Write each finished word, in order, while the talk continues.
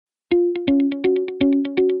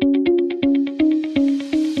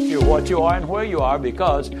what you are and where you are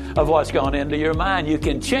because of what's gone into your mind. You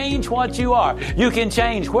can change what you are. You can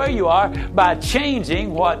change where you are by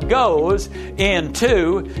changing what goes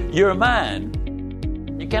into your mind.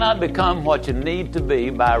 You cannot become what you need to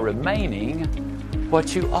be by remaining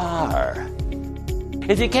what you are.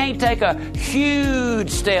 If you can't take a huge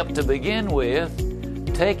step to begin with,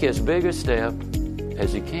 take as big a step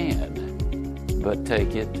as you can, but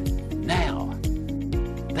take it now.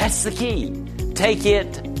 That's the key. Take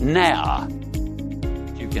it now.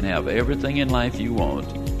 You can have everything in life you want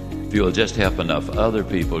if you'll just help enough other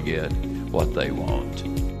people get what they want.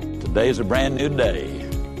 Today is a brand new day,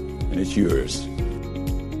 and it's yours.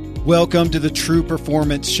 Welcome to the True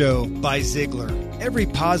Performance Show by Ziglar. Every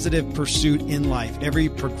positive pursuit in life, every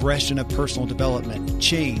progression of personal development,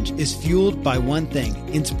 change is fueled by one thing,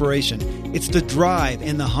 inspiration. It's the drive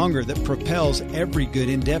and the hunger that propels every good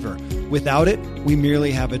endeavor. Without it, we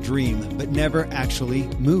merely have a dream, but never actually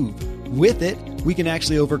move. With it, we can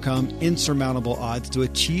actually overcome insurmountable odds to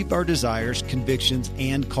achieve our desires, convictions,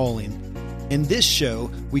 and calling. In this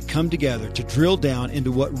show, we come together to drill down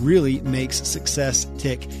into what really makes success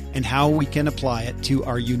tick and how we can apply it to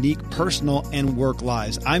our unique personal and work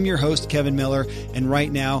lives. I'm your host, Kevin Miller, and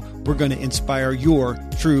right now, we're going to inspire your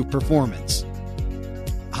true performance.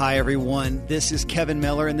 Hi, everyone. This is Kevin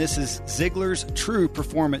Miller, and this is Ziglar's True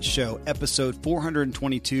Performance Show, episode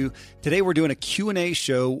 422. Today, we're doing a Q&A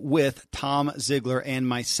show with Tom Ziglar and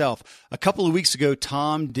myself. A couple of weeks ago,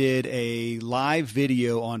 Tom did a live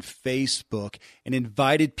video on Facebook and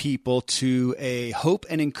invited people to a Hope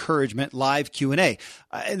and Encouragement live Q&A.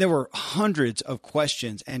 There were hundreds of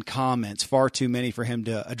questions and comments, far too many for him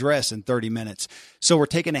to address in 30 minutes. So we're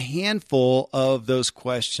taking a handful of those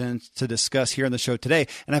questions to discuss here on the show today.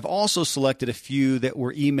 And I've also selected a few that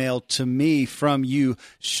were emailed to me from you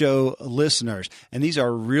show listeners. And these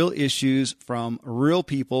are real issues from real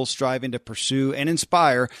people striving to pursue and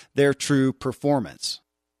inspire their true performance.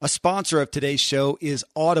 A sponsor of today's show is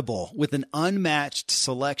Audible, with an unmatched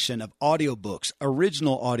selection of audiobooks,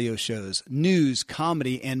 original audio shows, news,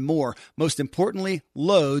 comedy, and more. Most importantly,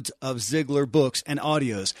 loads of Ziglar books and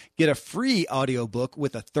audios. Get a free audiobook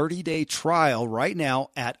with a 30-day trial right now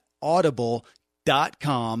at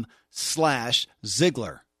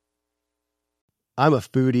audible.com/Ziglar. I'm a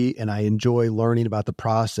foodie, and I enjoy learning about the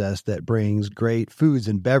process that brings great foods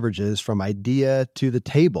and beverages from idea to the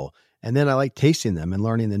table. And then I like tasting them and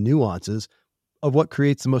learning the nuances of what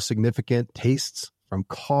creates the most significant tastes, from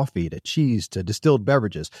coffee to cheese to distilled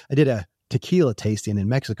beverages. I did a tequila tasting in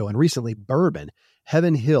Mexico, and recently bourbon.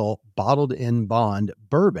 Heaven Hill Bottled in Bond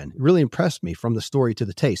bourbon really impressed me from the story to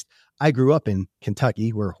the taste. I grew up in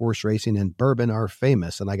Kentucky, where horse racing and bourbon are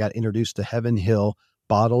famous, and I got introduced to Heaven Hill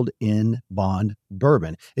Bottled in Bond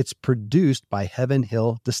bourbon. It's produced by Heaven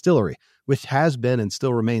Hill Distillery, which has been and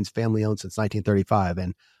still remains family-owned since 1935.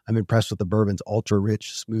 And I'm impressed with the bourbon's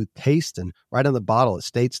ultra-rich, smooth taste. And right on the bottle, it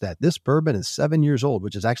states that this bourbon is 7 years old,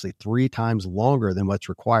 which is actually 3 times longer than what's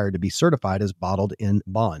required to be certified as bottled in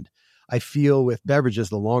bond. I feel with beverages,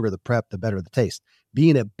 the longer the prep, the better the taste.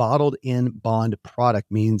 Being a bottled in bond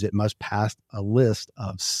product means it must pass a list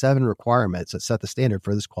of 7 requirements that set the standard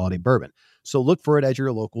for this quality bourbon. So look for it at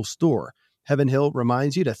your local store. Heaven Hill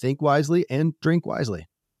reminds you to think wisely and drink wisely.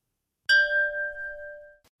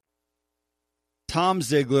 Tom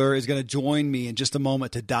Ziglar is going to join me in just a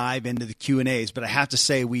moment to dive into the Q&As, but I have to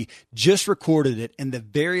say we just recorded it, and the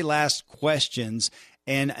very last questions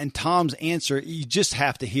and Tom's answer, you just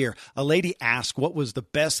have to hear. A lady asked what was the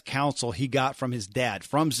best counsel he got from his dad,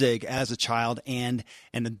 from Zig, as a child and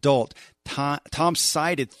an adult. Tom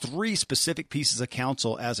cited 3 specific pieces of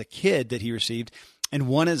counsel as a kid that he received, and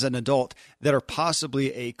one as an adult, that are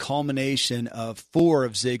possibly a culmination of 4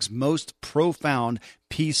 of Zig's most profound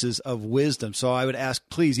pieces of wisdom. So I would ask,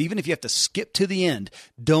 please, even if you have to skip to the end,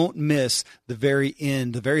 don't miss the very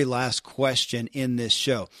end, the very last question in this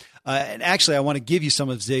show. And actually, I want to give you some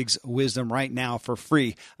of Zig's wisdom right now for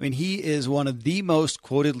free. I mean, he is one of the most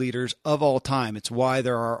quoted leaders of all time. It's why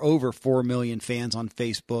there are over 4 million fans on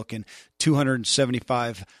Facebook and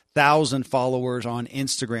 275,000 followers on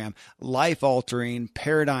Instagram. Life-altering,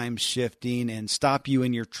 paradigm-shifting, and stop you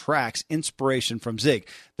in your tracks inspiration from Zig.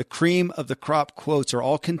 The cream of the crop quotes are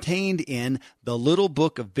all contained in the Little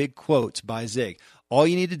Book of Big Quotes by Zig. All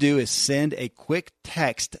you need to do is send a quick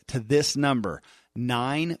text to this number,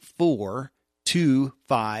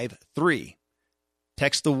 94253.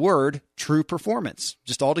 Text the word True Performance,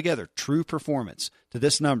 just all together, True Performance, to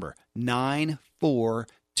this number,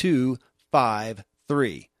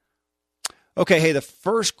 94253. Okay, hey, the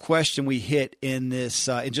first question we hit in this,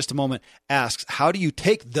 in just a moment, asks, how do you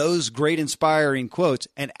take those great inspiring quotes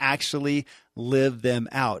and actually live them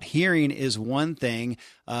out. Hearing is one thing,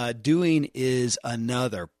 doing is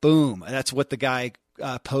another. Boom. That's what the guy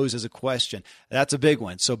posed as a question. That's a big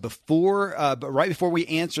one. So but right before we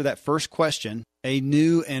answer that first question, a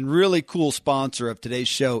new and really cool sponsor of today's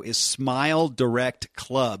show is Smile Direct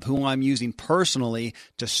Club, who I'm using personally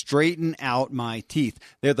to straighten out my teeth.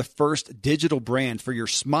 They're the first digital brand for your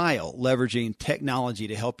smile, leveraging technology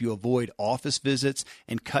to help you avoid office visits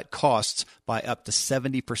and cut costs by up to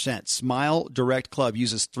 70%. Smile Direct Club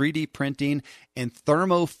uses 3D printing and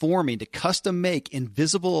thermoforming to custom make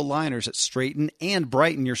invisible aligners that straighten and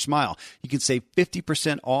brighten your smile. You can save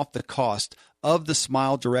 50% off the cost of the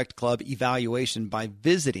Smile Direct Club evaluation by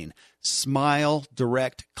visiting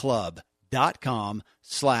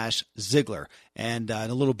smiledirect.com/Ziglar. And in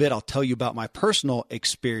a little bit, I'll tell you about my personal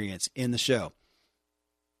experience in the show.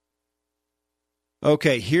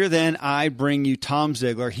 Okay, here then I bring you Tom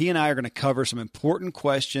Ziglar. He and I are going to cover some important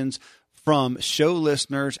questions from show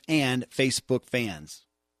listeners and Facebook fans.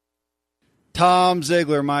 Tom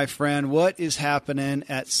Ziglar, my friend, what is happening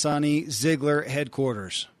at Sonny Ziglar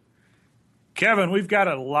headquarters? Kevin, we've got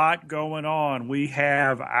a lot going on. We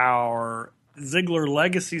have our Ziglar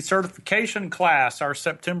Legacy Certification class. Our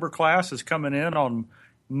September class is coming in on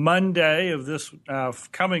Monday of this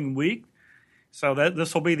coming week. So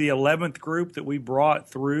this will be the 11th group that we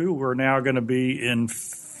brought through. We're now going to be in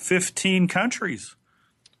 15 countries.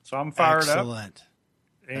 So I'm fired Excellent. Up.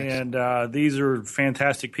 And these are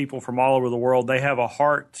fantastic people from all over the world. They have a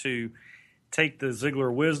heart to take the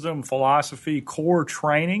Ziglar wisdom, philosophy, core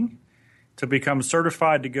training to become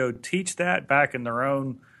certified to go teach that back in their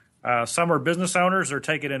own. Some are business owners. They're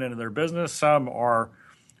taking it into their business. Some are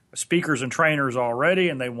speakers and trainers already,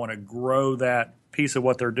 and they want to grow that piece of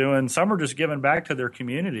what they're doing. Some are just giving back to their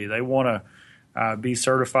community. They want to be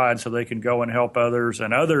certified so they can go and help others,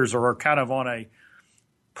 and others are kind of on a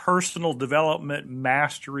personal development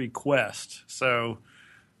mastery quest. So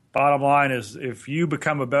bottom line is if you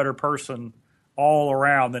become a better person all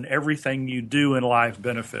around, then everything you do in life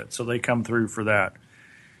benefits. So they come through for that.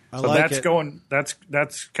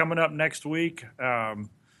 That's coming up next week.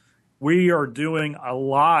 We are doing a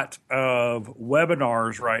lot of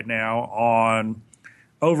webinars right now on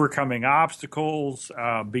overcoming obstacles,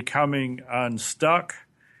 becoming unstuck.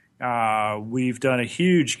 We've done a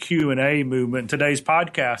huge Q&A movement. Today's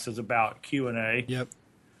podcast is about Q&A. Yep.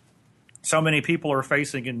 So many people are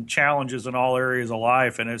facing challenges in all areas of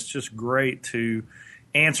life, and it's just great to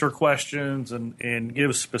answer questions and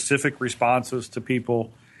give specific responses to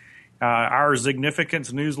people. Our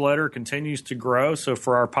Significance newsletter continues to grow. So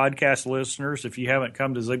for our podcast listeners, if you haven't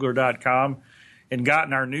come to Ziglar.com and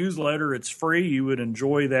gotten our newsletter, it's free. You would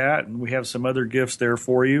enjoy that, and we have some other gifts there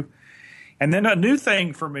for you. And then a new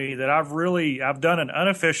thing for me that I've done it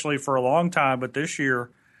unofficially for a long time, but this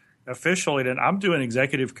year officially, and I'm doing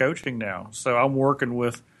executive coaching now. So I'm working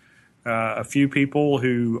with a few people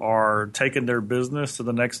who are taking their business to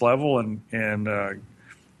the next level, and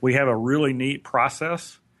we have a really neat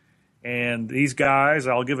process. And these guys,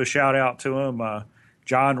 I'll give a shout out to them,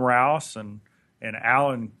 John Rouse and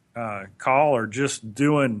Alan Call are just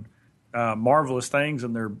doing marvelous things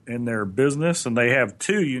in their business, and they have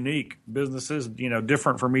two unique businesses,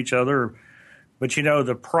 different from each other. But,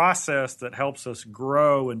 the process that helps us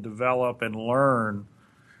grow and develop and learn,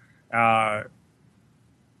 it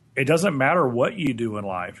doesn't matter what you do in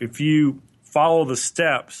life. If you follow the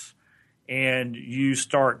steps and you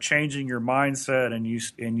start changing your mindset and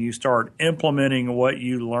you start implementing what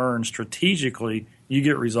you learn strategically, you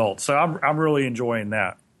get results. So I'm really enjoying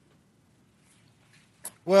that.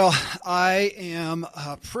 Well, I am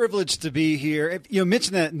privileged to be here.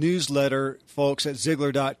 Mention that newsletter, folks, at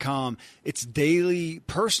Ziglar.com. It's daily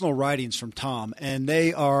personal writings from Tom, and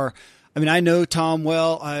they are I know Tom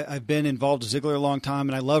well. I've been involved with Ziglar a long time,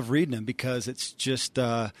 and I love reading them because it's just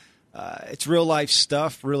it's real life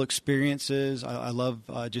stuff, real experiences. I love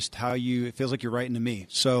just how it feels like you're writing to me.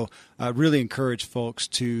 So I really encourage folks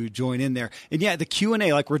to join in there. And yeah, the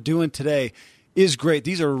Q&A like we're doing today is great.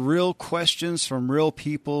 These are real questions from real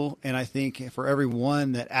people, and I think for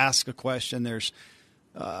everyone that asks a question, there's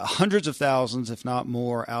hundreds of thousands, if not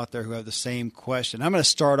more, out there who have the same question. I'm going to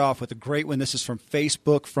start off with a great one. This is from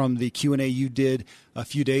Facebook, from the Q&A you did a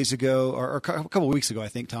few days ago, or a couple of weeks ago, I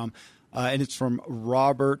think, Tom. And it's from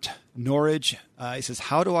Robert Norridge. He says,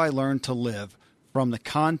 how do I learn to live? From the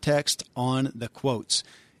context on the quotes.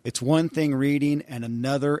 It's one thing reading and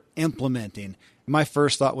another implementing. My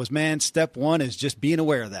first thought was, man, step one is just being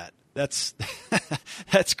aware of that. That's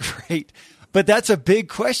great. But that's a big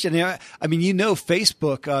question.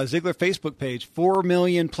 Facebook, Ziglar Facebook page, 4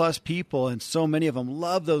 million plus people, and so many of them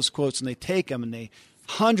love those quotes, and they take them and they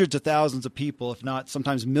hundreds of thousands of people, if not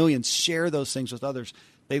sometimes millions, share those things with others.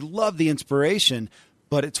 They love the inspiration,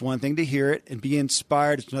 but it's one thing to hear it and be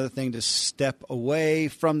inspired. It's another thing to step away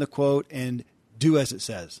from the quote and do as it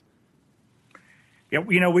says. Yeah,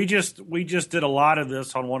 we just did a lot of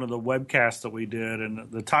this on one of the webcasts that we did, and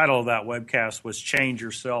the title of that webcast was "Change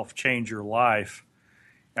Yourself, Change Your Life."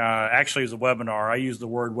 Actually, it's a webinar. I use the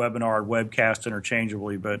word webinar and webcast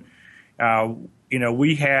interchangeably, but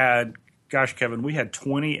we had, gosh, Kevin, we had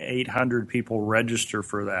 2,800 people register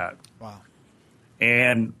for that. Wow.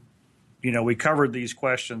 And we covered these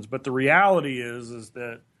questions, but the reality is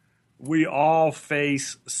that we all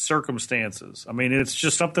face circumstances. I mean, it's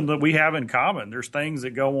just something that we have in common. There's things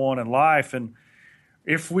that go on in life, and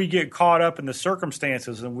if we get caught up in the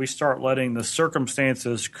circumstances and we start letting the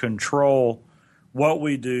circumstances control what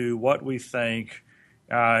we do, what we think,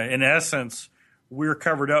 in essence, we're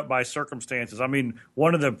covered up by circumstances. I mean,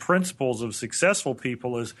 one of the principles of successful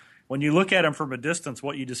people is when you look at them from a distance,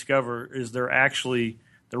 what you discover is they're actually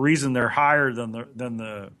the reason they're higher than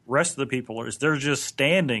the rest of the people is they're just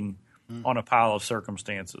standing on a pile of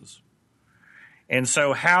circumstances. And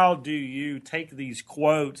so how do you take these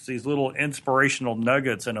quotes, these little inspirational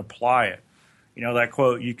nuggets, and apply it? That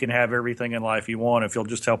quote, you can have everything in life you want if you'll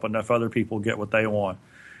just help enough other people get what they want.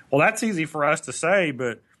 Well, that's easy for us to say,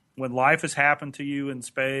 but when life has happened to you in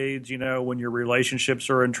spades, when your relationships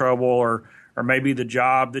are in trouble or maybe the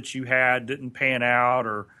job that you had didn't pan out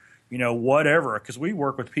or, whatever, because we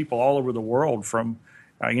work with people all over the world from,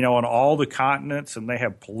 on all the continents, and they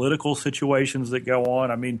have political situations that go on.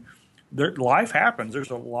 I mean, life happens.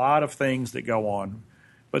 There's a lot of things that go on,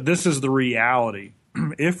 but this is the reality.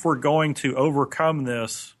 If we're going to overcome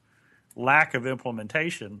this lack of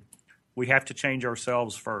implementation, we have to change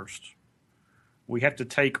ourselves first. We have to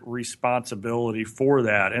take responsibility for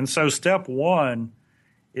that. And so step one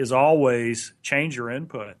is always change your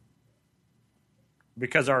input,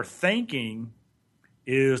 because our thinking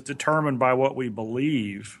is determined by what we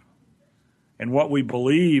believe. And what we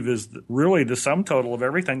believe is really the sum total of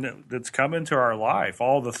everything that's come into our life.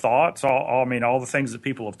 All the thoughts, all the things that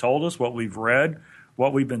people have told us, what we've read,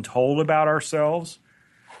 what we've been told about ourselves.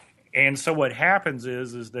 And so what happens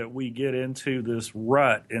is that we get into this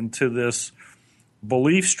rut, into this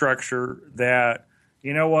belief structure that,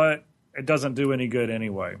 it doesn't do any good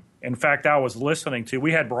anyway. In fact, I was listening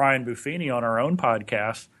we had Brian Buffini on our own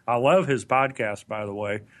podcast. I love his podcast, by the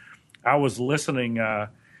way. I was listening to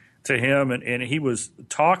him, and he was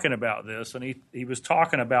talking about this, and he was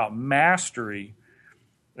talking about mastery.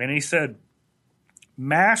 And he said,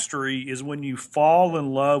 mastery is when you fall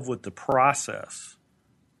in love with the process.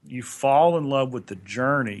 You fall in love with the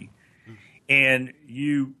journey, and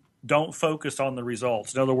you don't focus on the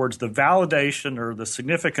results. In other words, the validation or the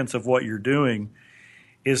significance of what you're doing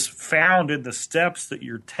is found in the steps that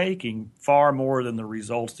you're taking far more than the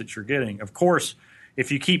results that you're getting. Of course,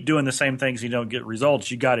 if you keep doing the same things and you don't get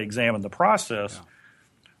results, you got to examine the process. Yeah.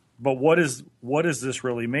 But what does this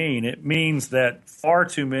really mean? It means that far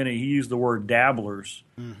too many, he used the word dabblers,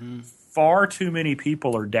 far too many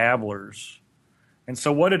people are dabblers. And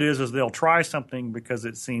so what it is they'll try something because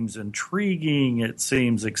it seems intriguing, it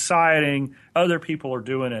seems exciting, other people are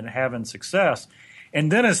doing it and having success. And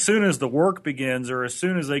then as soon as the work begins, or as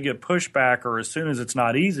soon as they get pushback, or as soon as it's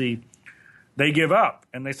not easy, they give up.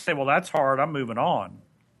 And they say, well, that's hard, I'm moving on.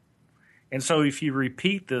 And so if you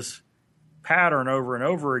repeat this pattern over and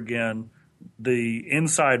over again, the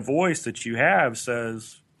inside voice that you have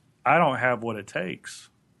says, I don't have what it takes.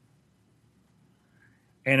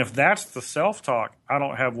 And if that's the self-talk, I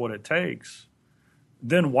don't have what it takes,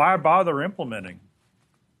 then why bother implementing?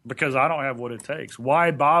 Because I don't have what it takes.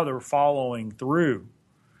 Why bother following through?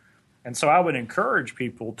 And so I would encourage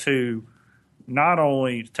people to not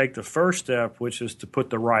only take the first step, which is to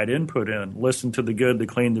put the right input in, listen to the good, the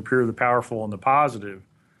clean, the pure, the powerful, and the positive,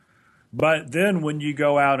 but then when you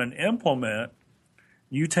go out and implement,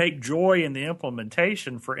 you take joy in the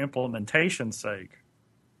implementation for implementation's sake.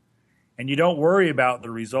 And you don't worry about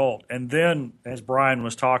the result. And then, as Brian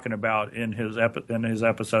was talking about in his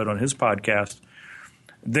episode on his podcast,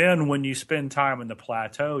 then when you spend time in the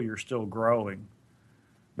plateau, you're still growing.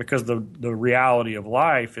 Because the reality of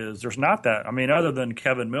life is there's not that. I mean, other than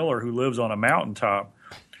Kevin Miller, who lives on a mountaintop,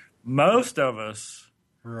 most of us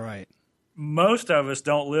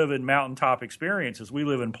don't live in mountaintop experiences. We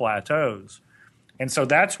live in plateaus. And so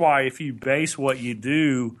that's why if you base what you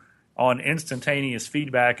do on instantaneous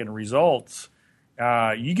feedback and results,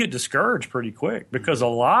 you get discouraged pretty quick, because a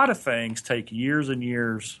lot of things take years and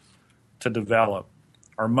years to develop,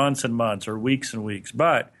 or months and months, or weeks and weeks.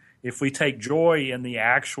 But if we take joy in the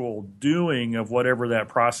actual doing of whatever that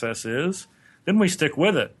process is, then we stick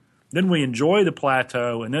with it. Then we enjoy the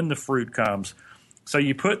plateau, and then the fruit comes. So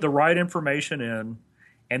you put the right information in,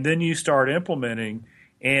 and then you start implementing,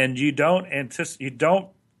 and you don't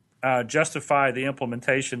justify the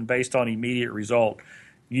implementation based on immediate result.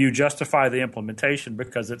 You justify the implementation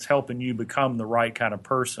because it's helping you become the right kind of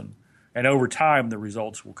person. And over time, the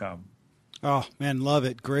results will come. Oh, man, love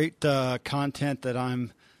it. Great content that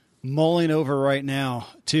I'm mulling over right now,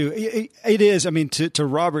 too. It is. I mean, to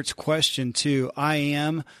Robert's question, too, I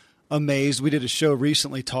am amazed. We did a show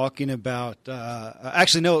recently talking about it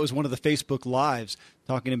was one of the Facebook Lives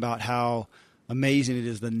talking about how amazing it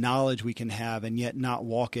is, the knowledge we can have and yet not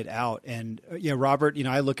walk it out. And Robert,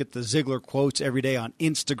 I look at the Ziglar quotes every day on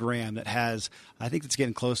Instagram that has, I think it's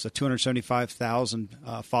getting close to 275,000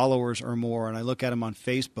 followers or more. And I look at them on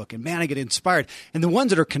Facebook, and man, I get inspired. And the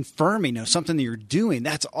ones that are confirming something that you're doing,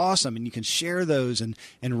 that's awesome. And you can share those and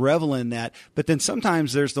revel in that. But then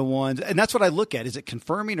sometimes there's the ones, and that's what I look at. Is it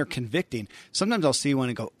confirming or convicting? Sometimes I'll see one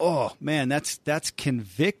and go, oh man, that's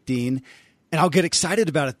convicting. And I'll get excited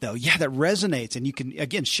about it, though. Yeah, that resonates. And you can,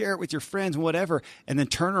 again, share it with your friends and whatever, and then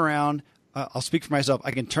turn around. I'll speak for myself.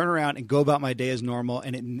 I can turn around and go about my day as normal,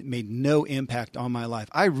 and it made no impact on my life.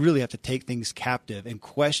 I really have to take things captive and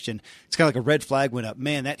question. It's kind of like a red flag went up.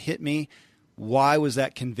 Man, that hit me. Why was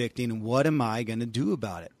that convicting? And what am I going to do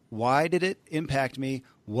about it? Why did it impact me?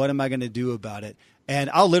 What am I going to do about it? And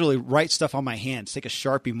I'll literally write stuff on my hands, take a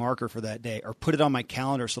Sharpie marker for that day, or put it on my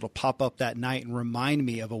calendar so it'll pop up that night and remind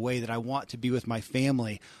me of a way that I want to be with my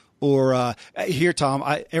family. Or here, Tom,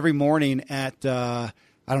 every morning at,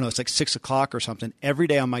 it's like 6 o'clock or something, every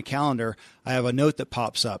day on my calendar, I have a note that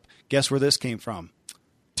pops up. Guess where this came from?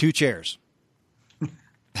 2 chairs.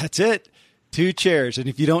 That's it. 2 chairs. And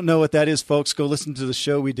if you don't know what that is, folks, go listen to the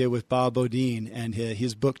show we did with Bob Bodine and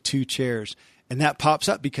his book, 2 Chairs. And that pops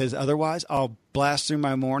up because otherwise I'll blast through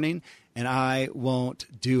my morning and I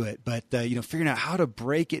won't do it. But, figuring out how to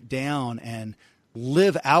break it down and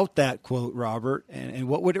live out that quote, Robert, and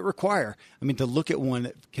what would it require? I mean, to look at one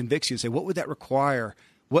that convicts you and say, what would that require?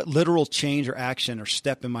 What literal change or action or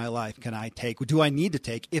step in my life can I take? Do I need to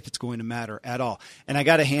take if it's going to matter at all? And I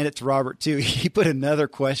got to hand it to Robert, too. He put another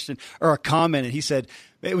question or a comment, and he said,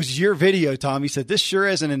 it was your video, Tom. He said, this sure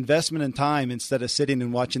is an investment in time instead of sitting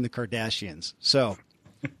and watching the Kardashians. So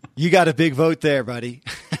you got a big vote there, buddy.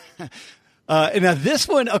 And now this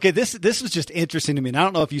one, okay, this was just interesting to me. And I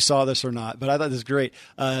don't know if you saw this or not, but I thought this was great.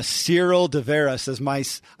 Cyril De Vera says,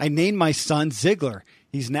 I named my son Ziglar.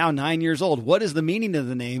 He's now 9 years old. What is the meaning of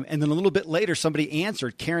the name? And then a little bit later, somebody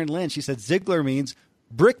answered, Karen Lynn. She said, Ziglar means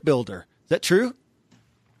brick builder. Is that true?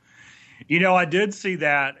 I did see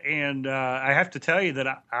that, and I have to tell you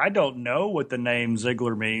that I don't know what the name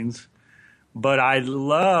Ziglar means, but I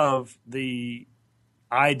love the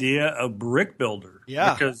idea of brick builder.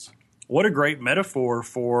 Yeah. Because what a great metaphor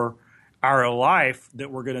for our life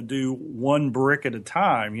that we're going to do one brick at a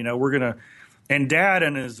time. We're going to – and Dad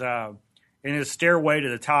in his Stairway to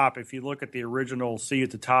the Top, if you look at the original See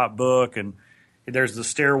at the Top book, and there's the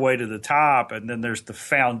stairway to the top, and then there's the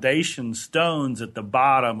foundation stones at the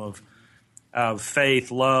bottom of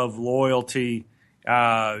faith, love, loyalty.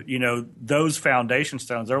 Those foundation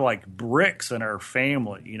stones, they're like bricks in our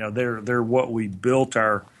family. They're what we built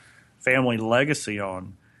our family legacy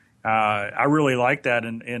on. I really like that.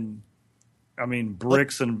 And I mean,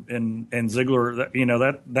 bricks and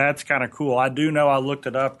Ziglar, that's kind of cool. I do know, I looked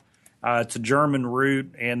it up. It's a German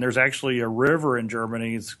root, and there's actually a river in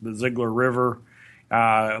Germany. It's the Ziglar River.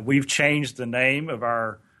 We've changed the name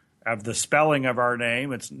of the spelling of our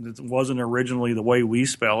name. It wasn't originally the way we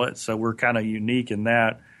spell it, so we're kind of unique in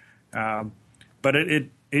that. But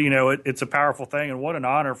it's a powerful thing, and what an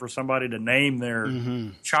honor for somebody to name their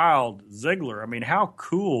child Ziglar. I mean, how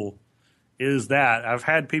cool is that? I've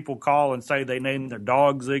had people call and say they named their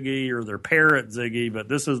dog Ziggy or their parrot Ziggy, but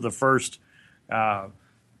this is the first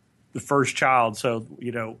child. So,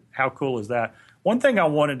 how cool is that? One thing I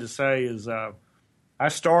wanted to say is I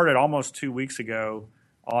started almost 2 weeks ago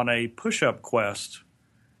on a push-up quest,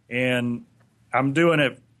 and I'm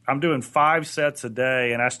doing 5 sets a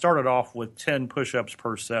day, and I started off with 10 push-ups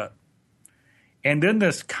per set. And then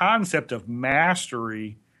this concept of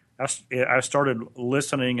mastery, I started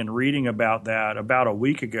listening and reading about that about a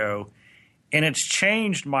week ago, and it's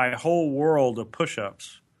changed my whole world of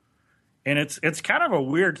push-ups. And it's kind of a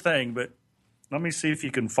weird thing, but let me see if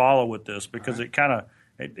you can follow with this, because it kind of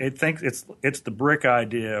it thinks it's the brick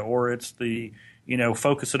idea, or it's the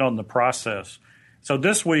focusing on the process. So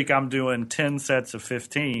this week I'm doing 5 sets of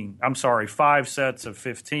 15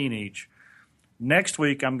 each. Next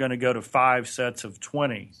week I'm going to go to 5 sets of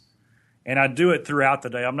 20. And I do it throughout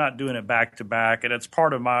the day. I'm not doing it back to back. And it's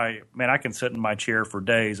part of I can sit in my chair for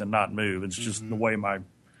days and not move. It's just the way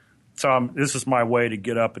this is my way to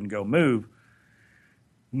get up and go move.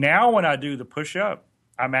 Now when I do the push-up,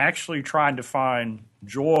 I'm actually trying to find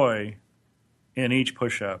joy in each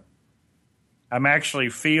push-up. I'm actually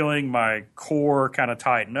feeling my core kind of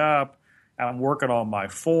tighten up. I'm working on my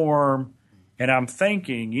form. And I'm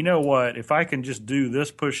thinking, you know what, if I can just do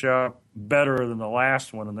this push-up better than the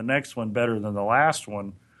last one and the next one better than the last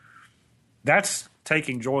one, that's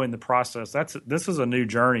taking joy in the process. This is a new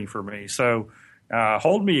journey for me. So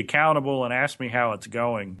hold me accountable and ask me how it's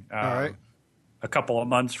going all right, a couple of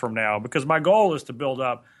months from now, because my goal is to build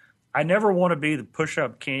up. I never want to be the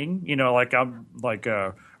push-up king, like I'm like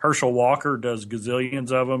Herschel Walker does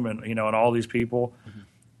gazillions of them, and and all these people. Mm-hmm.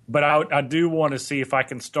 But I do want to see if I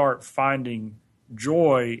can start finding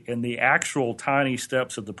joy in the actual tiny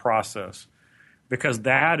steps of the process, because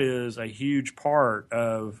that is a huge part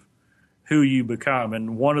of who you become.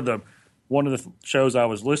 And one of the shows I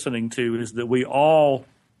was listening to is that we all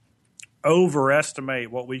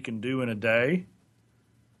overestimate what we can do in a day,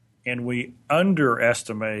 and we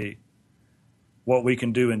underestimate what we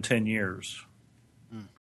can do in 10 years.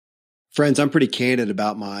 Friends, I'm pretty candid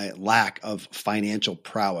about my lack of financial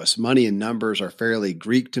prowess. Money and numbers are fairly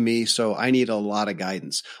Greek to me, so I need a lot of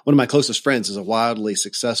guidance. One of my closest friends is a wildly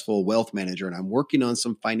successful wealth manager, and I'm working on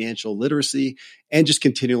some financial literacy and just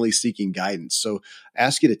continually seeking guidance. So I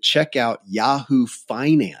ask you to check out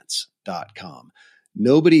yahoofinance.com.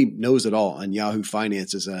 Nobody knows it all, and Yahoo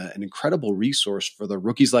Finance is an incredible resource for the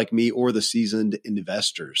rookies like me or the seasoned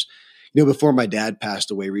investors. Before my dad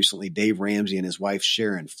passed away recently, Dave Ramsey and his wife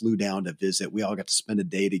Sharon flew down to visit. We all got to spend a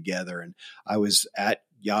day together, and I was at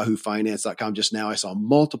yahoofinance.com just now. I saw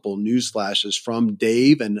multiple news flashes from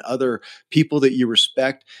Dave and other people that you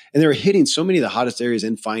respect, and they're hitting so many of the hottest areas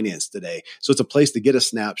in finance today. So it's a place to get a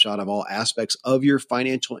snapshot of all aspects of your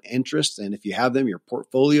financial interests, and if you have them, your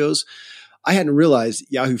portfolios. I hadn't realized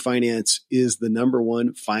Yahoo Finance is the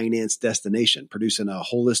 #1 finance destination, producing a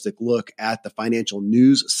holistic look at the financial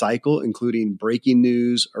news cycle, including breaking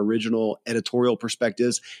news, original editorial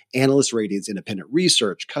perspectives, analyst ratings, independent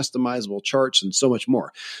research, customizable charts, and so much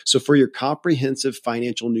more. So for your comprehensive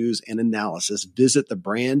financial news and analysis, visit the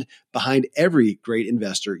brand behind every great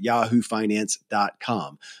investor,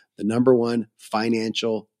 yahoofinance.com, the #1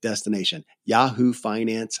 financial destination,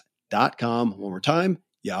 yahoofinance.com. One more time,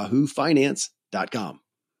 yahoofinance.com.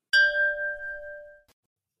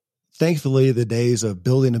 Thankfully, the days of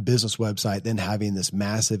building a business website, then having this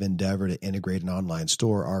massive endeavor to integrate an online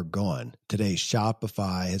store are gone. Today,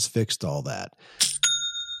 Shopify has fixed all that.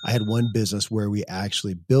 I had one business where we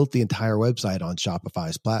actually built the entire website on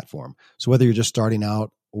Shopify's platform. So whether you're just starting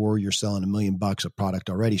out or you're selling $1 million of product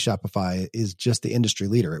already, Shopify is just the industry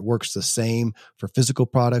leader. It works the same for physical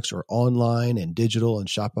products or online and digital, and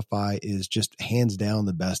Shopify is just hands down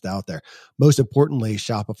the best out there. Most importantly,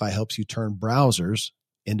 Shopify helps you turn browsers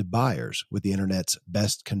into buyers with the internet's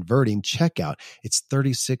best converting checkout. It's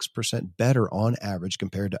 36% better on average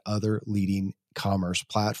compared to other leading commerce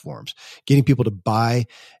platforms. Getting people to buy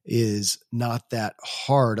is not that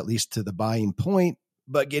hard, at least to the buying point,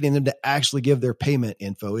 but getting them to actually give their payment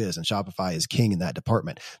info is, and Shopify is king in that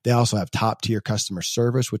department. They also have top tier customer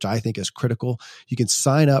service, which I think is critical. You can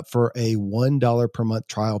sign up for a $1 per month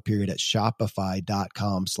trial period at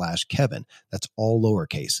shopify.com/Kevin. That's all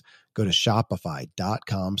lowercase. Go to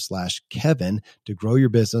shopify.com/Kevin to grow your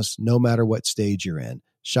business no matter what stage you're in.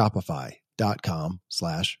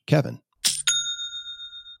 Shopify.com/Kevin.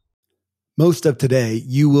 Most of today,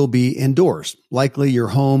 you will be indoors, likely your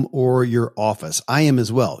home or your office. I am as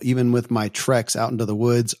well. Even with my treks out into the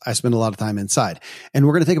woods, I spend a lot of time inside. And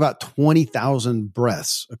we're going to take about 20,000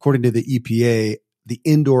 breaths. According to the EPA, the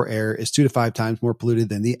indoor air is 2 to 5 times more polluted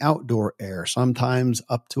than the outdoor air, sometimes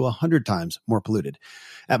up to 100 times more polluted.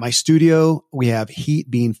 At my studio, we have heat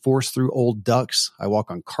being forced through old ducts. I walk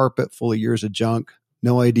on carpet full of years of junk.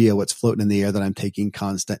 No idea what's floating in the air that I'm taking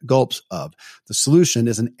constant gulps of. The solution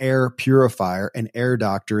is an air purifier, and Air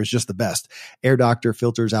Doctor is just the best. Air Doctor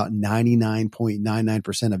filters out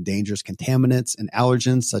 99.99% of dangerous contaminants and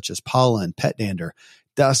allergens such as pollen, pet dander,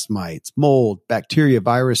 dust mites, mold, bacteria,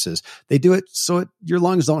 viruses. They do it so your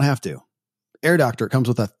lungs don't have to. Air Doctor comes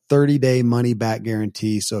with a 30-day money-back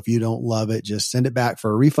guarantee, so if you don't love it, just send it back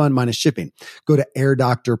for a refund minus shipping. Go to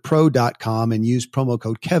airdoctorpro.com and use promo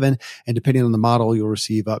code Kevin, and depending on the model, you'll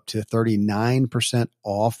receive up to 39%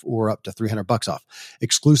 off or up to $300 off.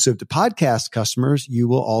 Exclusive to podcast customers, you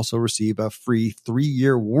will also receive a free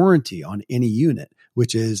 3-year warranty on any unit.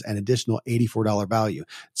 which is an additional $84 value.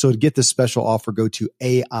 So to get this special offer, go to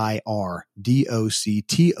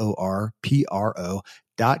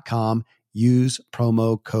AIRDOCTORPRO.com. Use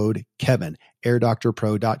promo code Kevin,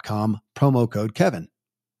 airdoctorpro.com, promo code Kevin.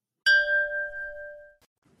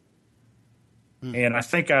 And I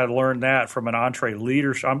think I learned that from an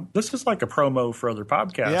EntreLeadership. This is like a promo for other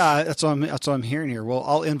podcasts. Yeah, that's what I'm hearing here. Well,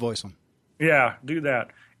 I'll invoice them. Yeah, do that.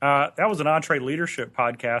 That was an EntreLeadership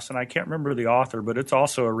podcast, and I can't remember the author, but it's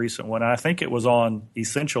also a recent one. I think it was on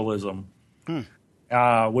essentialism,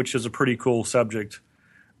 which is a pretty cool subject.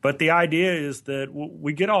 But the idea is that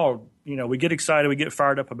we get excited, we get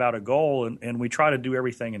fired up about a goal, and we try to do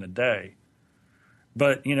everything in a day.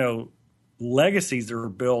 But, legacies are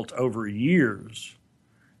built over years.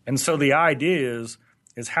 And so the idea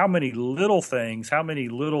is how many little things, how many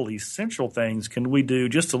little essential things can we do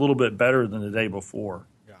just a little bit better than the day before?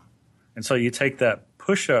 Yeah. And so you take that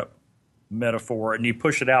push-up metaphor and you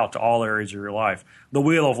push it out to all areas of your life. The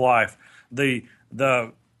wheel of life, the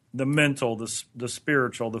mental, the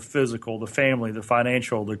spiritual, the physical, the family, the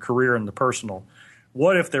financial, the career, and the personal.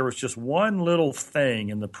 What if there was just one little thing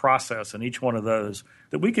in the process in each one of those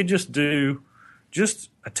that we could just do just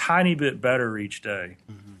a tiny bit better each day?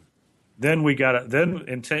 Mm-hmm. Then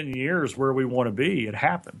in 10 years where we want to be, it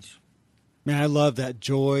happens. Man, I love that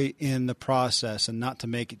joy in the process, and not to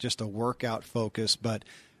make it just a workout focus, but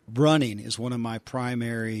running is one of my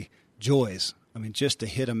primary joys. I mean, just to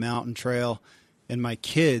hit a mountain trail. And my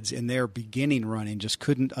kids in their beginning running just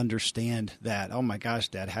couldn't understand that. Oh my gosh,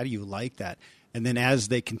 Dad, how do you like that? And then as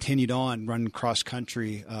they continued on running cross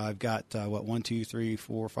country, I've got, 6 of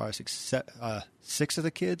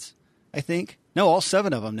the kids, I think. No, all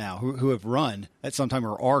 7 of them now who have run at some time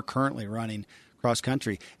or are currently running cross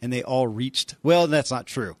country. And they all reached, well, that's not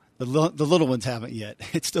true. The little ones haven't yet.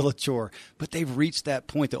 It's still a chore. But they've reached that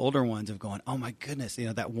point. The older ones have gone, oh my goodness,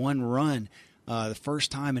 that one run the first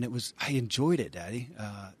time. And I enjoyed it, Daddy.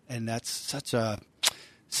 And that's such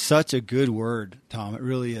a good word, Tom. It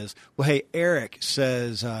really is. Well, hey, Eric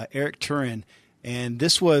says, Eric Turin, and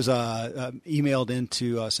this was emailed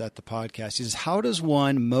into us at the podcast. He says, how does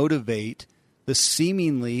one motivate the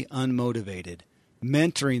seemingly unmotivated?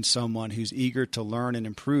 Mentoring someone who's eager to learn and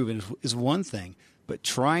improve is one thing, but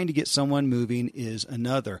trying to get someone moving is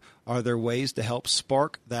another. Are there ways to help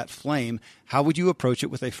spark that flame? How would you approach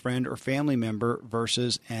it with a friend or family member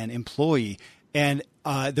versus an employee? And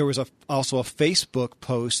there was also a Facebook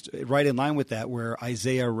post right in line with that where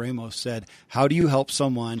Isaiah Ramos said, how do you help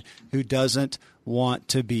someone who doesn't want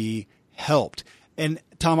to be helped? And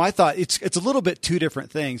Tom, I thought it's a little bit two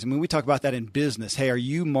different things. I mean, we talk about that in business. Hey, are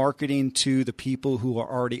you marketing to the people who are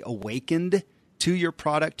already awakened to your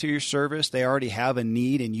product, to your service? They already have a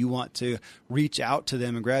need and you want to reach out to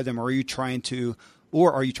them and grab them. Or are you trying to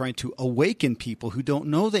awaken people who don't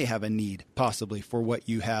know they have a need possibly for what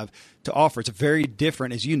you have to offer? It's a very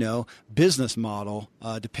different, as you know, business model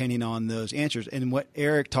depending on those answers. And what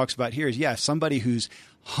Eric talks about here is, somebody who's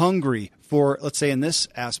hungry for, let's say in this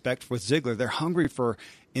aspect with Ziglar, they're hungry for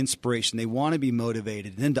inspiration. They want to be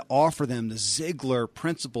motivated. And then to offer them the Ziglar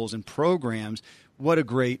principles and programs, what a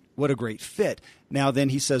great fit. Now then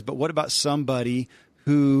he says, but what about somebody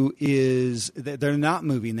who they're not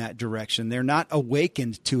moving that direction. They're not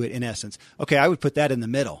awakened to it in essence. Okay, I would put that in the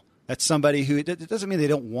middle. That's somebody who, it doesn't mean they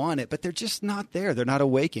don't want it, but they're just not there. They're not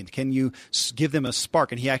awakened. Can you give them a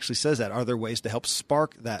spark? And he actually says that. Are there ways to help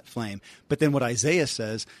spark that flame? But then what Isaiah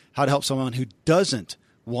says, how to help someone who doesn't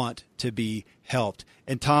want to be helped.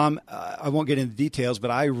 And Tom, I won't get into details,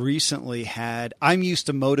 but I'm used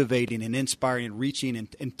to motivating and inspiring and reaching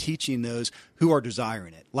and teaching those who are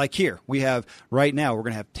desiring it. Like here, we have right now, we're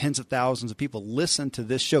going to have tens of thousands of people listen to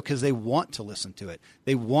this show because they want to listen to it.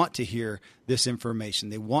 They want to hear this information.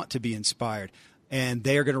 They want to be inspired, and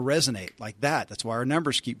they are going to resonate like that. That's why our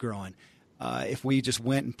numbers keep growing. If we just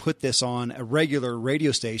went and put this on a regular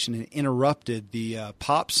radio station and interrupted the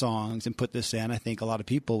pop songs and put this in, I think a lot of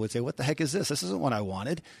people would say, what the heck is this? This isn't what I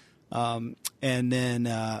wanted.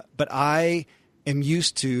 But I am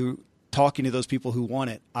used to talking to those people who want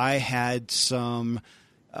it. I had some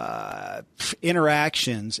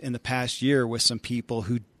interactions in the past year with some people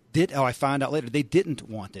who I found out later, they didn't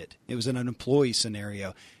want it. It was in an employee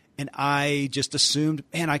scenario. And I just assumed,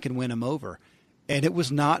 man, I can win them over. And it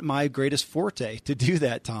was not my greatest forte to do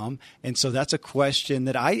that, Tom. And so that's a question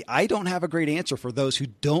that I don't have a great answer for those who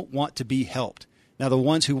don't want to be helped. Now, the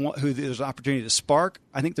ones who there's an opportunity to spark,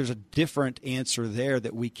 I think there's a different answer there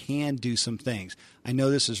that we can do some things. I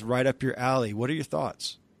know this is right up your alley. What are your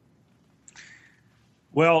thoughts?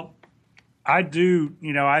 Well, I do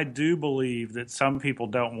believe that some people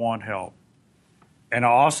don't want help. And I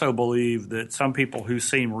also believe that some people who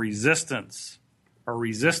seem resistant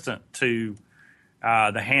to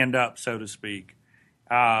the hand up, so to speak,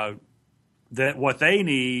 that what they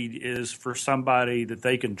need is for somebody that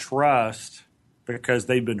they can trust because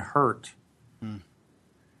they've been hurt.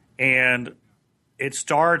 And it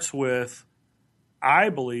starts with, I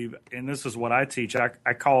believe, and this is what I teach,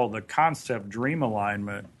 I call the concept dream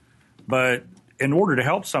alignment. But in order to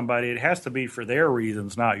help somebody, it has to be for their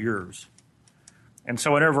reasons, not yours. And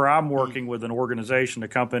so whenever I'm working with an organization, a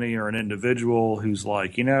company, or an individual who's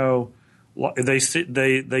like, they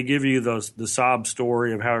give you the sob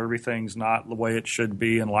story of how everything's not the way it should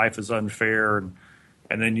be and life is unfair,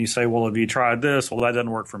 and then you say, well, have you tried this? Well, that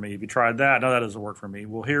doesn't work for me. Have you tried that? No, that doesn't work for me.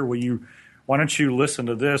 Well, why don't you listen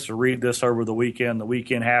to this or read this over the weekend? The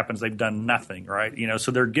weekend happens, they've done nothing, right?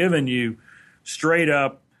 So they're giving you straight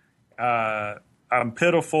up, I'm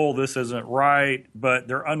pitiful, this isn't right, but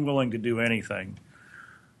they're unwilling to do anything.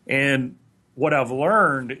 And what I've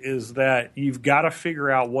learned is that you've got to figure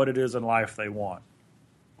out what it is in life they want.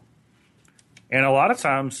 And a lot of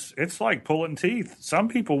times it's like pulling teeth. Some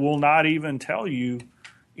people will not even tell you,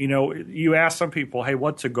 you ask some people, hey,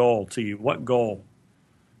 what's a goal to you? What goal?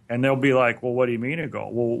 And they'll be like, well, what do you mean a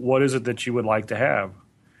goal? Well, what is it that you would like to have?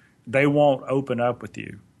 They won't open up with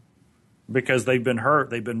you because they've been hurt,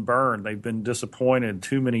 they've been burned, they've been disappointed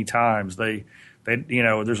too many times. They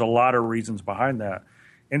there's a lot of reasons behind that.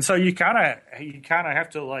 And so you kind of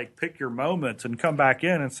have to like pick your moments and come back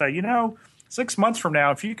in and say, 6 months from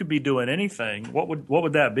now, if you could be doing anything, what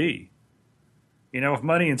would that be? If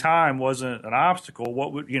money and time wasn't an obstacle,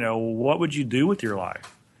 what would you do with your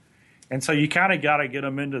life? And so you kind of got to get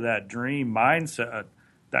them into that dream mindset,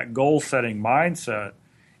 that goal-setting mindset,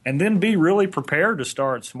 and then be really prepared to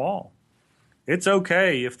start small. It's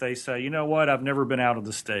okay if they say, you know what, I've never been out of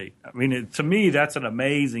the state. I mean, to me, that's an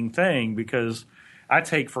amazing thing because I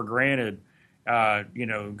take for granted,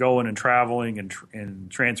 going and traveling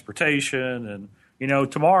and transportation.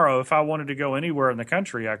 And, tomorrow, if I wanted to go anywhere in the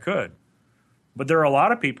country, I could. But there are a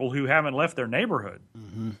lot of people who haven't left their neighborhood.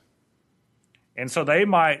 Mm-hmm. And so they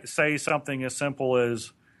might say something as simple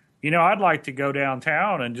as, I'd like to go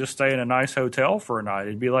downtown and just stay in a nice hotel for a night.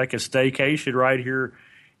 It'd be like a staycation right here.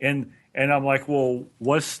 And I'm like, well,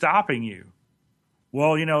 what's stopping you?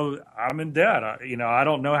 Well, I'm in debt. I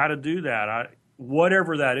don't know how to do that.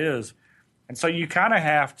 Whatever that is. And so you kind of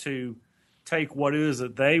have to take what it is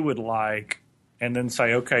that they would like and then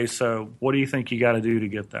say, okay, so what do you think you got to do to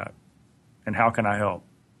get that? And how can I help?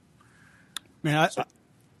 Man,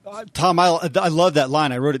 Tom, I love that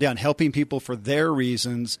line. I wrote it down, helping people for their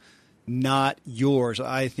reasons, not yours.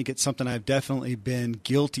 I think it's something I've definitely been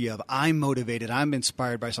guilty of. I'm motivated. I'm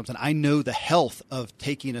inspired by something. I know the health of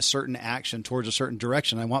taking a certain action towards a certain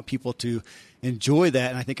direction. I want people to enjoy that.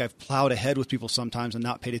 And I think I've plowed ahead with people sometimes and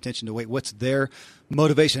not paid attention to, what's their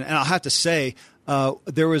motivation? And I'll have to say, I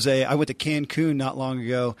went to Cancun not long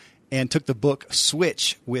ago and took the book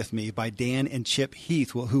Switch with me by Dan and Chip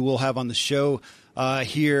Heath, who we'll have on the show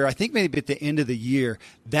here, I think maybe at the end of the year.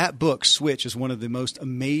 That book, Switch, is one of the most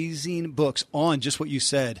amazing books on just what you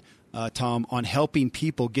said, Tom, on helping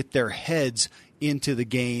people get their heads into the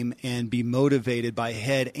game and be motivated by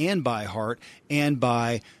head and by heart and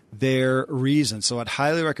by their reasons. So I'd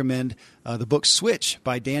highly recommend the book Switch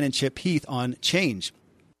by Dan and Chip Heath on change.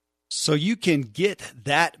 So you can get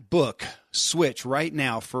that book, Switch, right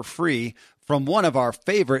now for free from one of our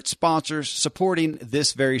favorite sponsors supporting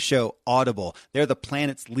this very show, Audible. They're the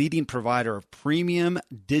planet's leading provider of premium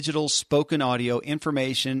digital spoken audio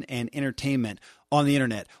information and entertainment on the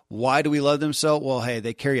internet. Why do we love them so? Well, hey,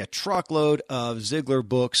 they carry a truckload of Ziglar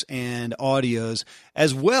books and audios,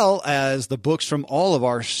 as well as the books from all of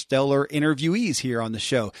our stellar interviewees here on the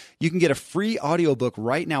show. You can get a free audiobook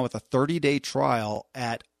right now with a 30-day trial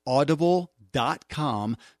at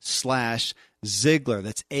audible.com/Ziglar.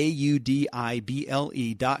 That's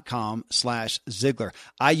AUDIBLE.com/Ziglar.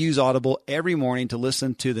 I use Audible every morning to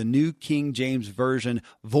listen to the New King James Version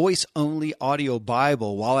voice-only audio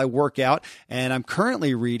Bible while I work out, and I'm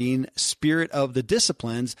currently reading Spirit of the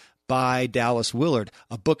Disciplines by Dallas Willard,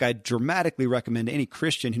 a book I dramatically recommend to any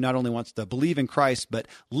Christian who not only wants to believe in Christ, but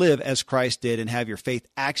live as Christ did and have your faith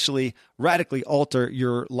actually radically alter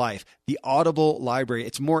your life. The Audible library,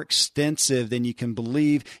 it's more extensive than you can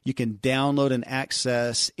believe. You can download and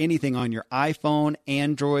access anything on your iPhone,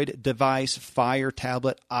 Android device, Fire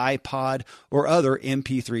tablet, iPod, or other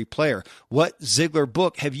MP3 player. What Ziglar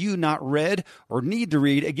book have you not read or need to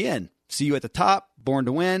read again? see you at the top, Born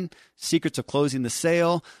to Win, Secrets of Closing the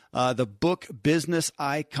Sale. The book business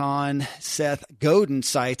icon Seth Godin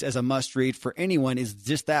cites as a must-read for anyone is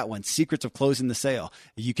just that one, Secrets of Closing the Sale.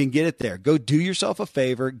 You can get it there. Go do yourself a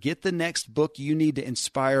favor. Get the next book you need to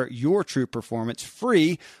inspire your true performance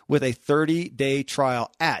free with a 30-day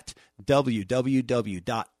trial at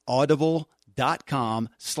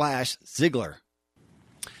www.audible.com/Ziglar.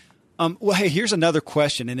 Well, hey, here's another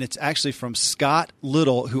question, and it's actually from Scott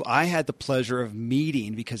Little, who I had the pleasure of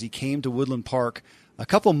meeting because he came to Woodland Park a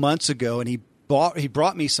couple months ago, and he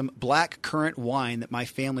brought me some black currant wine that my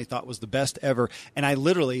family thought was the best ever, and I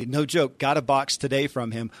literally, no joke, got a box today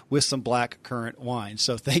from him with some black currant wine.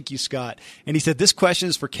 So thank you, Scott. And he said, this question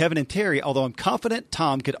is for Kevin and Terry, although I'm confident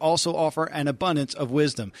Tom could also offer an abundance of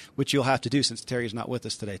wisdom, which you'll have to do since Terry is not with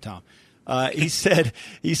us today, Tom. He said,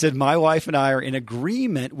 my wife and I are in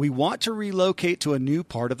agreement. We want to relocate to a new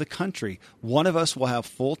part of the country. One of us will have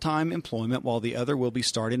full-time employment while the other will be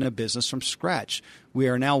starting a business from scratch. We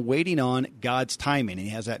are now waiting on God's timing, and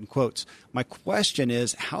he has that in quotes. My question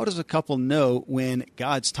is, how does a couple know when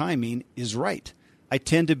God's timing is right? I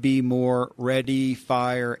tend to be more ready,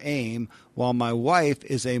 fire, aim, while my wife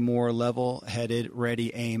is a more level-headed,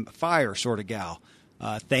 ready, aim, fire sort of gal.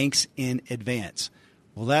 Thanks in advance.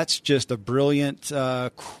 Well, that's just a brilliant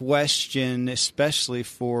question, especially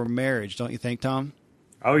for marriage, don't you think, Tom?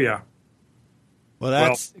 Oh, yeah.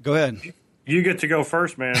 Well, go ahead. You get to go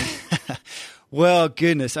first, man. Well,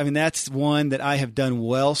 goodness. I mean, that's one that I have done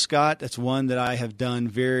well, Scott. That's one that I have done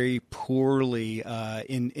very poorly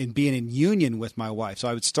in being in union with my wife. So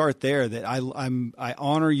I would start there, that I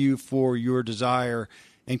honor you for your desire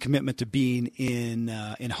and commitment to being in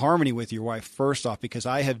harmony with your wife, first off, because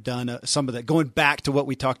I have done some of that. Going back to what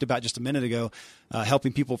we talked about just a minute ago,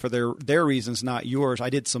 helping people for their reasons, not yours.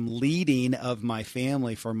 I did some leading of my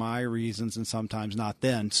family for my reasons and sometimes not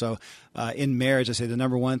then. So in marriage, I say the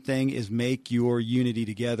number one thing is make your unity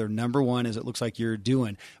together. Number one, as it looks like you're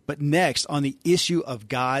doing. But next, on the issue of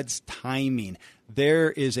God's timing,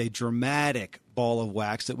 there is a dramatic ball of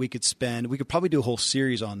wax that we could spend. We could probably do a whole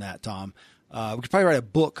series on that, Tom. We could probably write a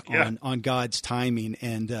book on God's timing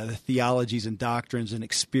and the theologies and doctrines and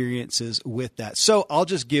experiences with that. So I'll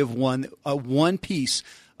just give one piece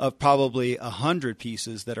of probably 100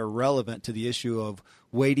 pieces that are relevant to the issue of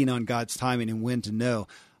waiting on God's timing and when to know.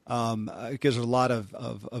 Because there's a lot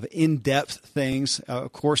of in-depth things,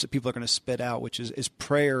 of course, that people are going to spit out, which is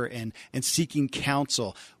prayer and seeking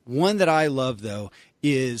counsel. One that I love, though,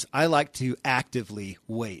 is I like to actively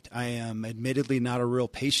wait. I am admittedly not a real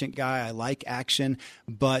patient guy. I like action,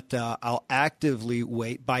 but I'll actively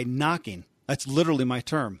wait by knocking. That's literally my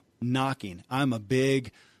term, knocking. I'm a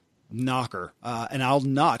big knocker, and I'll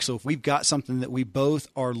knock. So if we've got something that we both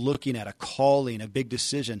are looking at, a calling, a big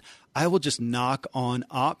decision, I will just knock on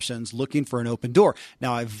options looking for an open door.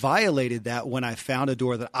 Now, I violated that when I found a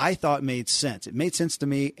door that I thought made sense. It made sense to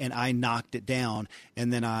me, and I knocked it down,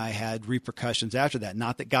 and then I had repercussions after that.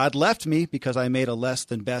 Not that God left me because I made a less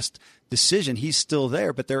than best decision. He's still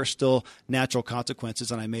there, but there are still natural consequences,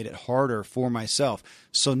 and I made it harder for myself.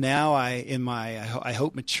 So now I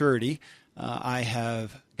hope maturity, I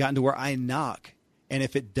have gotten to where I knock, and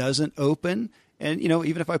if it doesn't open, and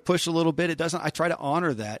even if I push a little bit, it doesn't, I try to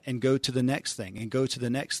honor that and go to the next thing and go to the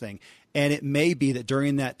next thing. And it may be that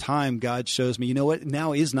during that time, God shows me, you know what,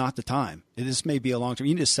 now is not the time. This may be a long term.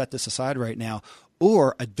 You need to set this aside right now.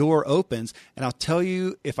 Or a door opens, and I'll tell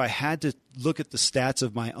you, if I had to look at the stats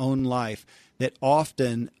of my own life, that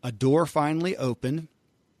often a door finally opened,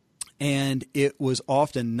 and it was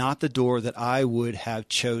often not the door that I would have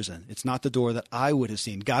chosen. It's not the door that I would have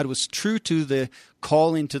seen. God was true to the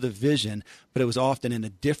calling, to the vision, but it was often in a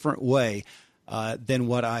different way than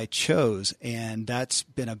what I chose. And that's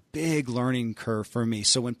been a big learning curve for me.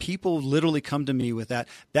 So when people literally come to me with that,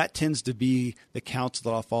 that tends to be the counsel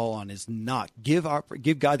that I'll fall on, is not. Give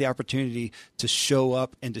God the opportunity to show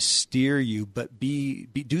up and to steer you, but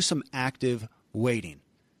do some active waiting.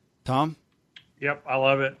 Tom? Yep, I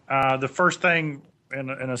love it. The first thing in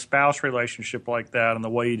a spouse relationship like that, and the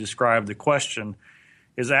way you described the question,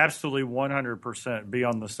 is absolutely 100% be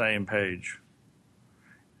on the same page.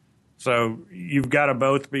 So you've got to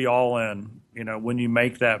both be all in, when you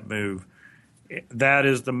make that move. That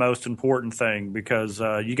is the most important thing, because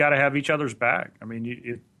you got to have each other's back. I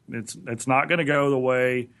mean, it's not going to go the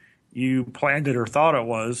way you planned it or thought it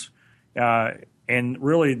was. And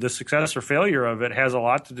really, the success or failure of it has a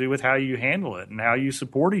lot to do with how you handle it and how you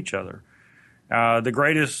support each other. The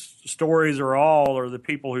greatest stories are the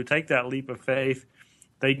people who take that leap of faith.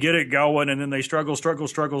 They get it going, and then they struggle,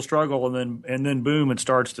 and then boom, it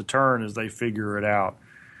starts to turn as they figure it out.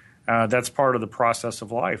 That's part of the process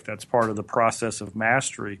of life. That's part of the process of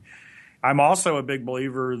mastery. I'm also a big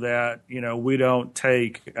believer that, we don't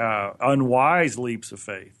take unwise leaps of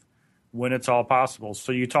faith when it's all possible.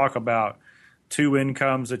 So you talk about 2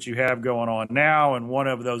 incomes that you have going on now, and one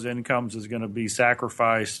of those incomes is going to be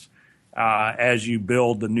sacrificed as you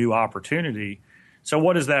build the new opportunity. So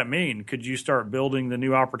what does that mean? Could you start building the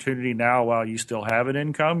new opportunity now while you still have an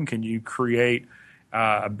income? Can you create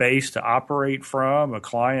a base to operate from, a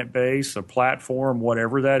client base, a platform,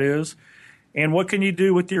 whatever that is? And what can you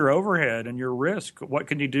do with your overhead and your risk? What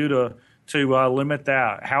can you do to limit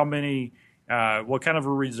that? How many? What kind of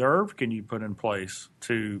a reserve can you put in place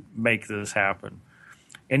to make this happen?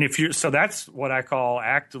 And so that's what I call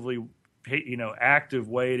active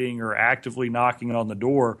waiting or actively knocking on the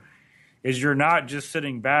door. Is you're not just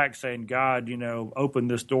sitting back saying, God, open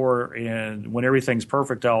this door, and when everything's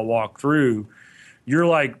perfect, I'll walk through. You're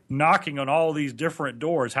like knocking on all these different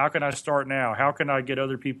doors. How can I start now? How can I get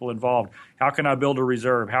other people involved? How can I build a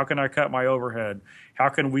reserve? How can I cut my overhead? How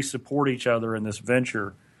can we support each other in this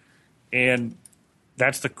venture? And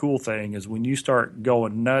that's the cool thing, is when you start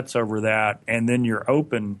going nuts over that, and then you're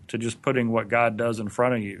open to just putting what God does in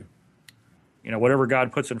front of you. Whatever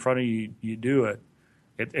God puts in front of you, you do it.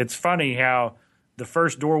 It's funny how the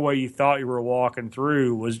first doorway you thought you were walking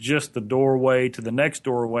through was just the doorway to the next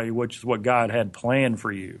doorway, which is what God had planned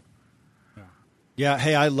for you. Yeah.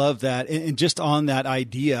 Hey, I love that. And just on that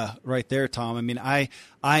idea right there, Tom, I mean, I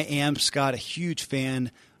am, Scott, a huge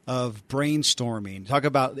fan of brainstorming. Talk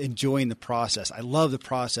about enjoying the process. I love the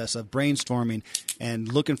process of brainstorming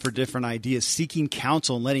and looking for different ideas, seeking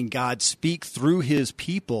counsel and letting God speak through his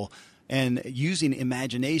people, and using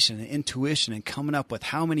imagination and intuition and coming up with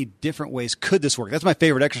how many different ways could this work. That's my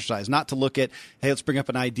favorite exercise, not to look at, hey, let's bring up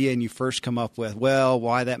an idea and you first come up with, well,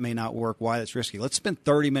 why that may not work, why that's risky. Let's spend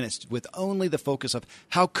 30 minutes with only the focus of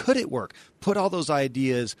how could it work? Put all those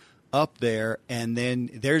ideas up there, and then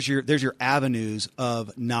there's your avenues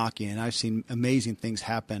of knocking. And I've seen amazing things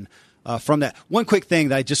happen from that. One quick thing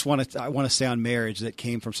that I want to say on marriage that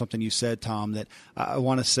came from something you said, Tom, that I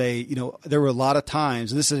want to say, there were a lot of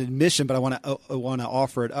times, and this is an admission, but I want to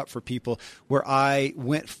offer it up for people, where I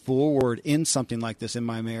went forward in something like this in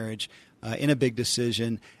my marriage, in a big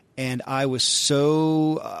decision, and I was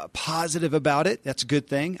so positive about it. That's a good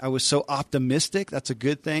thing. I was so optimistic. That's a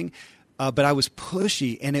good thing. But I was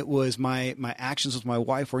pushy, and it was my actions with my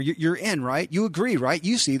wife where you're in, right? You agree, right?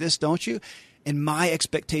 You see this, don't you? And my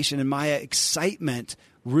expectation and my excitement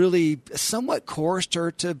really somewhat coerced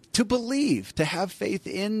her to believe, to have faith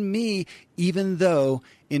in me, even though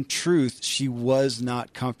in truth she was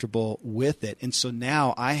not comfortable with it. And so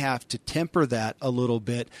now I have to temper that a little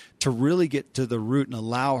bit to really get to the root and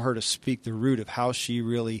allow her to speak the root of how she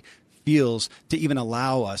really feels to even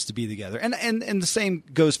allow us to be together. And the same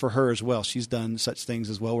goes for her as well. She's done such things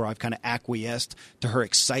as well, where I've kind of acquiesced to her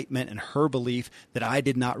excitement and her belief that I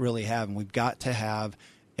did not really have. And we've got to have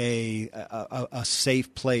a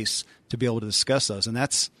safe place to be able to discuss those. And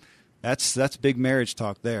that's big marriage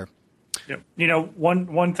talk there. Yep.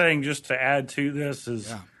 One thing just to add to this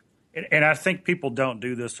is, and I think people don't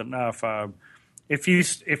do this enough. If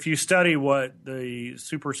you study what the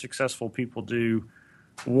super successful people do,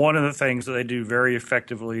 one of the things that they do very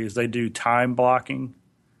effectively is they do time blocking,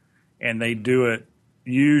 and they do it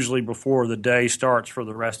usually before the day starts for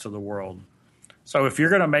the rest of the world. So if you're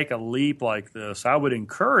going to make a leap like this, I would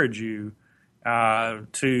encourage you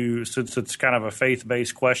since it's kind of a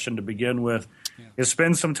faith-based question to begin with, is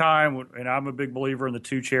spend some time, and I'm a big believer in the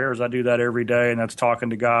 2 chairs. I do that every day, and that's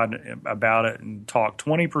talking to God about it, and talk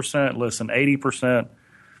 20%, listen 80%,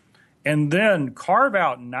 and then carve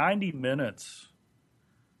out 90 minutes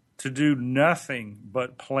to do nothing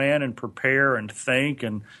but plan and prepare and think,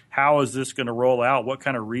 and how is this going to roll out? What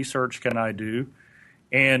kind of research can I do?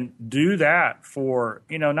 And do that for,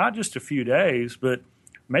 not just a few days, but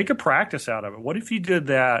make a practice out of it. What if you did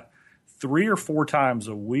that 3 or 4 times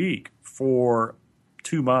a week for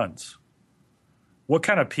 2 months? What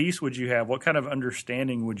kind of peace would you have? What kind of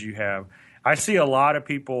understanding would you have? I see a lot of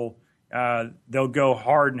people, they'll go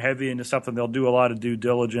hard and heavy into something. They'll do a lot of due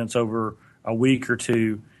diligence over a week or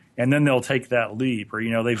 2, and then they'll take that leap,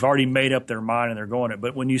 or, they've already made up their mind and they're going it.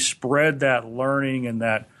 But when you spread that learning and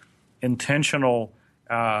that intentional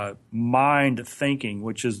mind thinking,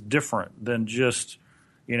 which is different than just,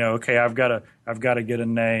 okay, I've got to get a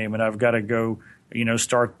name, and I've got to go,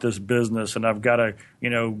 start this business, and I've got to,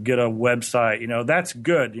 get a website, that's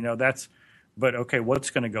good, but okay, what's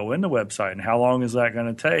going to go in the website, and how long is that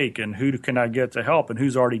going to take, and who can I get to help, and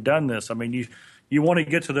who's already done this? I mean, you want to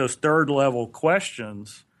get to those 3rd level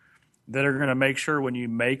questions that are going to make sure when you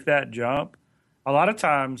make that jump a lot of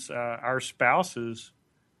times our spouses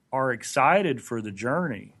are excited for the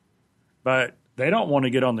journey, but they don't want to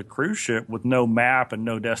get on the cruise ship with no map and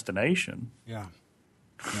no destination. Yeah.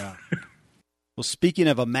 Yeah. Well, speaking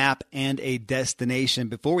of a map and a destination,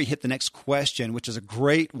 before we hit the next question, which is a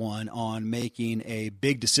great one on making a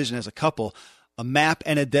big decision as a couple, a map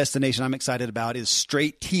and a destination I'm excited about is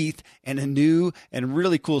Straight Teeth, and a new and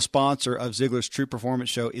really cool sponsor of Ziglar's True Performance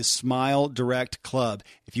Show is Smile Direct Club.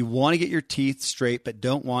 If you want to get your teeth straight but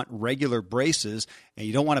don't want regular braces, and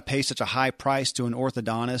you don't want to pay such a high price to an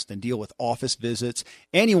orthodontist and deal with office visits,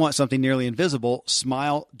 and you want something nearly invisible,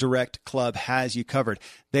 Smile Direct Club has you covered.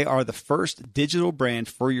 They are the first digital brand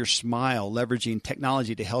for your smile, leveraging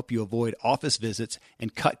technology to help you avoid office visits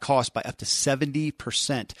and cut costs by up to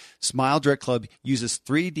 70%. Smile Direct Club uses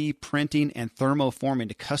 3D printing and thermoforming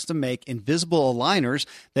to custom make invisible aligners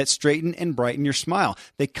that straighten and brighten your smile.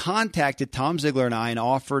 They contacted Tom Ziglar and I and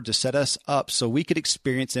offered to set us up so we could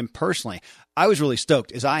experience them personally. I was really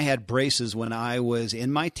stoked as I had braces when I was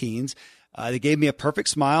in my teens. They gave me a perfect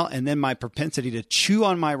smile, and then my propensity to chew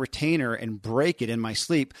on my retainer and break it in my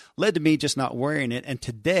sleep led to me just not wearing it. And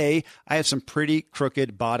today, I have some pretty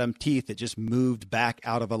crooked bottom teeth that just moved back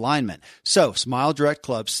out of alignment. So Smile Direct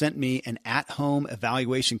Club sent me an at-home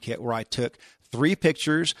evaluation kit where I took 3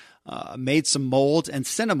 pictures, made some molds, and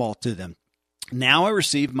sent them all to them. Now I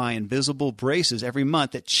receive my invisible braces every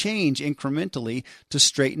month that change incrementally to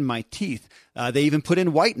straighten my teeth. They even put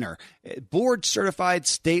in whitener. Board-certified,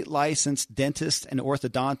 state-licensed dentists and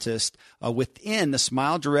orthodontists within the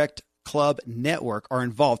Smile Direct Club network are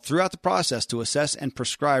involved throughout the process to assess and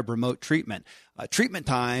prescribe remote treatment. Treatment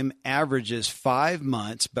time averages 5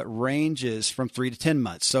 months, but ranges from 3 to 10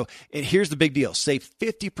 months. So here's the big deal. Save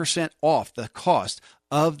 50% off the cost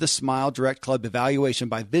of the Smile Direct Club evaluation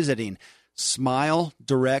by visiting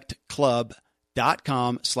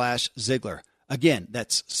SmileDirectClub.com/Ziglar. Again,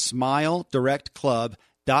 that's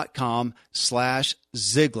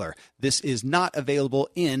SmileDirectClub.com/Ziglar. This is not available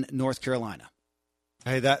in North Carolina.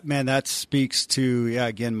 Hey, that speaks to,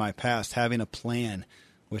 again, my past, having a plan,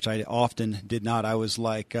 which I often did not. I was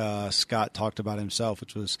like Scott talked about himself,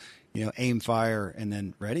 which was, aim, fire, and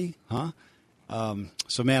then ready, huh?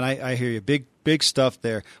 So, man, I hear you. Big stuff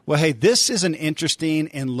there. Well, hey, this is an interesting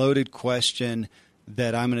and loaded question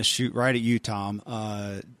that I'm going to shoot right at you, Tom.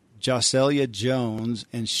 Jocelia Jones,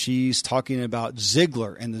 and she's talking about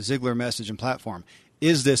Ziglar and the Ziglar message and platform.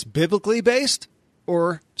 Is this biblically based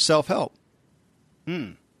or self-help?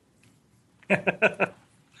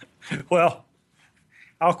 Well,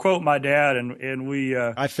 I'll quote my dad, and we...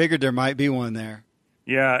 I figured there might be one there.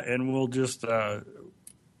 Yeah, and we'll just... and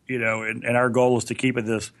our goal is to keep it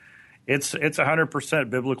this. It's 100%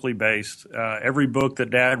 biblically based. Every book that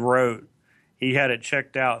Dad wrote, he had it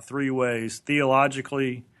checked out 3 ways: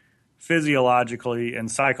 theologically, physiologically,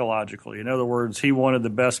 and psychologically. In other words, he wanted the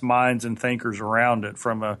best minds and thinkers around it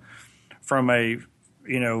from a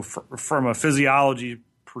physiology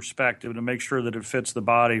perspective to make sure that it fits the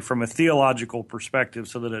body, from a theological perspective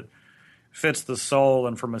so that it fits the soul,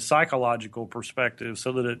 and from a psychological perspective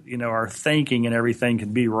so that it, our thinking and everything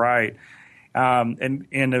can be right. And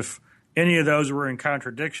if any of those were in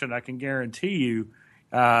contradiction, I can guarantee you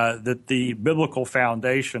that the biblical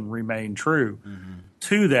foundation remained true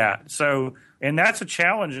to that. So, and that's a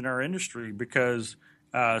challenge in our industry because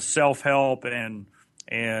self-help and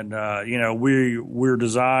we're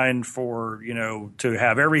designed for, to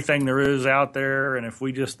have everything there is out there. And if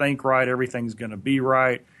we just think right, everything's going to be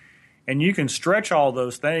right. And you can stretch all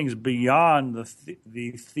those things beyond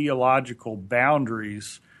the theological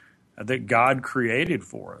boundaries that God created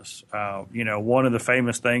for us. One of the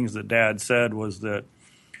famous things that Dad said was that,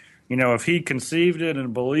 if he conceived it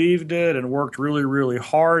and believed it and worked really, really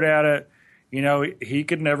hard at it, he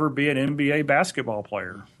could never be an NBA basketball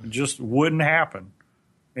player. It just wouldn't happen.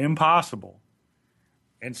 Impossible.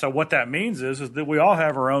 And so what that means is that we all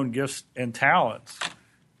have our own gifts and talents.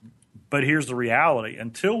 But here's the reality.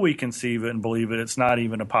 Until we conceive it and believe it, it's not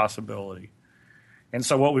even a possibility. And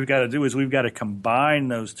so what we've got to do is we've got to combine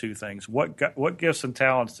those two things. What gifts and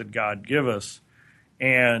talents did God give us?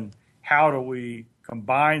 And how do we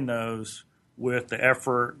combine those with the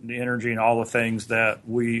effort, the energy, and all the things that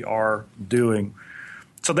we are doing?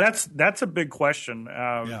 So that's a big question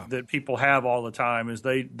that people have all the time is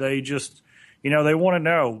they just, they want to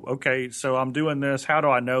know, okay, so I'm doing this. How do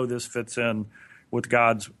I know this fits in with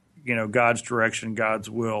God's direction, God's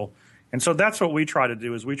will? And so that's what we try to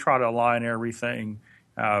do is we try to align everything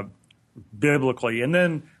biblically. And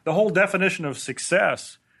then the whole definition of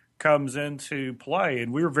success comes into play,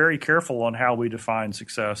 and we're very careful on how we define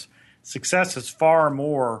success. Success is far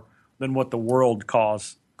more than what the world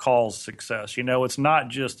calls calls success. It's not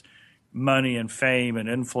just money and fame and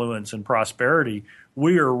influence and prosperity.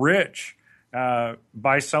 We are rich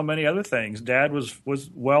by so many other things. Dad was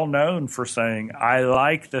well known for saying, I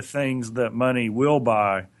like the things that money will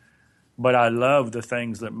buy, but I love the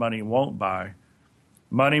things that money won't buy.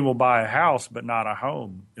 Money will buy a house, but not a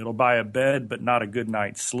home. It'll buy a bed, but not a good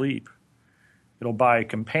night's sleep. It'll buy a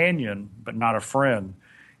companion, but not a friend.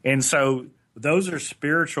 And so those are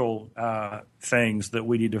spiritual things that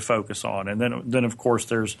we need to focus on. And then of course,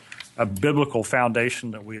 there's a biblical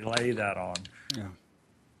foundation that we lay that on.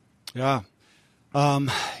 Yeah.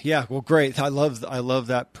 Well, great. I love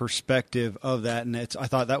that perspective of that. And I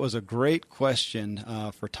thought that was a great question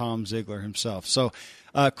for Tom Ziglar himself. So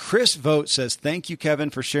Chris Vogt says, thank you, Kevin,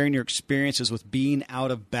 for sharing your experiences with being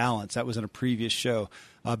out of balance. That was in a previous show.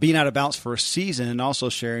 Being out of balance for a season and also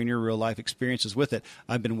sharing your real life experiences with it.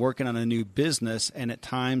 I've been working on a new business and at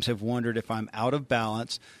times have wondered if I'm out of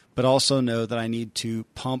balance, but also know that I need to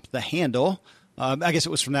pump the handle. I guess it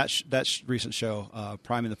was from that recent show,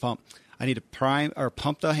 Priming the Pump. I need to prime or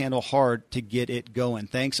pump the handle hard to get it going.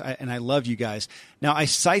 Thanks, and I love you guys. Now, I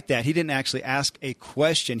cite that. He didn't actually ask a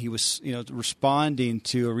question. He was, responding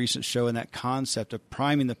to a recent show in that concept of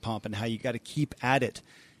priming the pump and how you got to keep at it.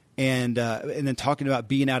 And then talking about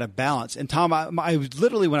being out of balance. And Tom, I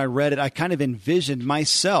literally, when I read it, I kind of envisioned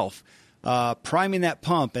myself priming that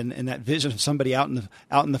pump and that vision of somebody out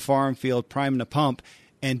in the farm field priming the pump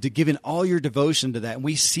and to giving all your devotion to that. And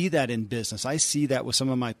we see that in business. I see that with some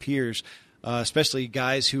of my peers, especially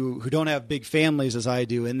guys who don't have big families as I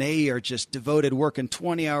do, and they are just devoted, working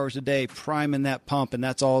 20 hours a day, priming that pump, and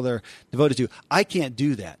that's all they're devoted to. I can't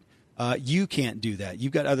do that. You can't do that.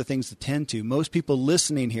 You've got other things to tend to. Most people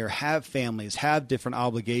listening here have families, have different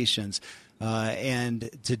obligations, and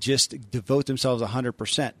to just devote themselves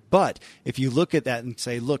 100%. But if you look at that and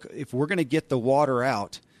say, look, if we're going to get the water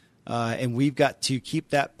out and we've got to keep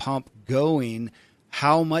that pump going,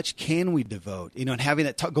 how much can we devote? And having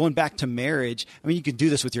that going back to marriage, I mean, you can do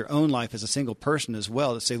this with your own life as a single person as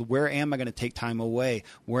well, to say, where am I going to take time away?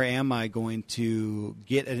 Where am I going to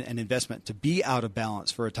get an investment to be out of balance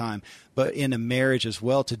for a time? But in a marriage as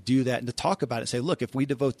well, to do that and to talk about it, say, look, if we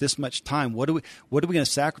devote this much time, what are we going to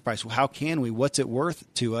sacrifice? How can we? What's it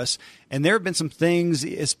worth to us? And there have been some things,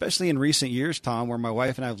 especially in recent years, Tom, where my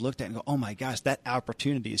wife and I have looked at and go, oh my gosh, that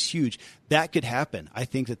opportunity is huge. That could happen. I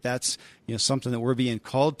think that's something that we're being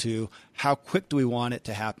called to. How quick do we want it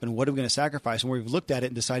to happen? What are we going to sacrifice? And we've looked at it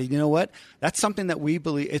and decided, you know what? That's something that we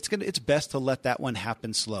believe it's best to let that one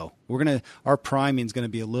happen slow. Our priming is going to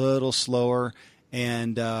be a little slower.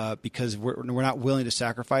 And because we're not willing to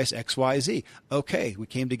sacrifice X, Y, Z. Okay, we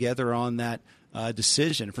came together on that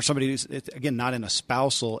decision. For somebody who's, again, not in a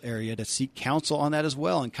spousal area, to seek counsel on that as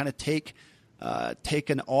well and kind of take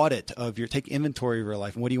an audit take inventory of your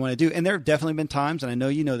life and what do you want to do. And there have definitely been times, and I know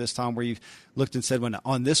you know this, Tom, where you've looked and said,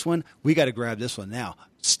 on this one, we got to grab this one now.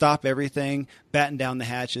 Stop everything, batten down the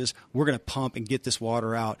hatches. We're going to pump and get this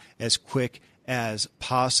water out as quick as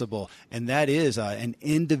possible. And that is an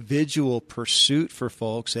individual pursuit for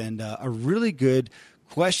folks, and a really good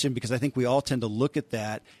question, because I think we all tend to look at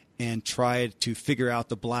that and try to figure out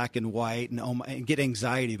the black and white and get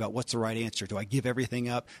anxiety about what's the right answer. Do I give everything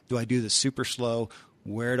up? Do I do this super slow?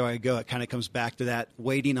 Where do I go? It kind of comes back to that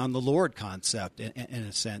waiting on the Lord concept in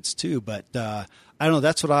a sense too. But I don't know.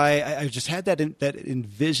 That's what I just had that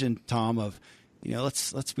envision, Tom, of, we got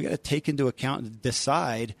to take into account and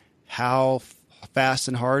decide how fast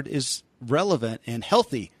and hard is relevant and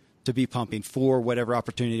healthy to be pumping for whatever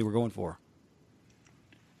opportunity we're going for.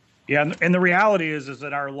 Yeah, and the reality is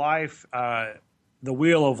that our life, the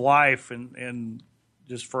wheel of life, and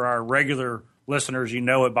just for our regular listeners, you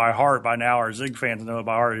know it by heart by now. Our Zig fans know it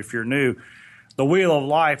by heart if you're new. The wheel of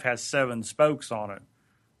life has 7 spokes on it.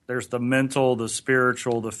 There's the mental, the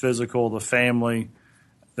spiritual, the physical, the family,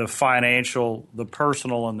 the financial, the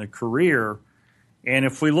personal, and the career. And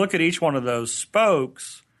if we look at each one of those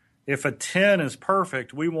spokes, if a 10 is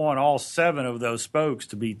perfect, we want all 7 of those spokes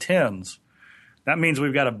to be 10s. That means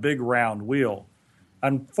we've got a big round wheel.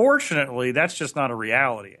 Unfortunately, that's just not a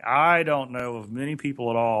reality. I don't know of many people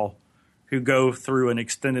at all who go through an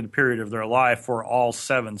extended period of their life where all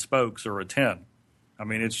 7 spokes are a 10. I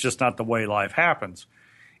mean, it's just not the way life happens.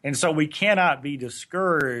 And so we cannot be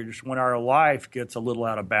discouraged when our life gets a little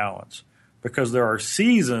out of balance, because there are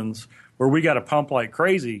seasons where we got to pump like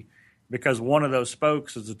crazy because one of those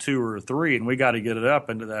spokes is a 2 or a 3, and we got to get it up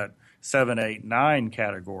into that 7, 8, 9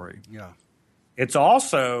 category. Yeah. It's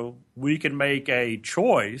also, we can make a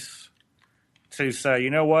choice to say, you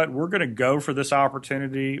know what, we're going to go for this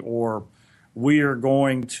opportunity, or we are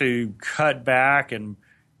going to cut back and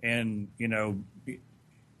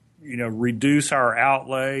reduce our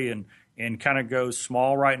outlay and kind of go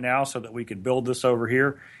small right now so that we could build this over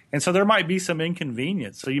here. And so there might be some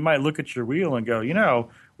inconvenience. So you might look at your wheel and go,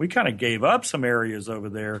 we kind of gave up some areas over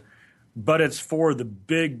there, but it's for the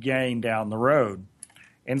big gain down the road.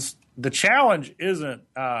 And the challenge isn't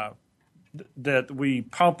that we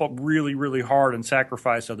pump up really, really hard and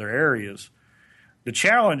sacrifice other areas. The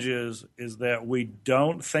challenge is that we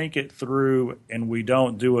don't think it through and we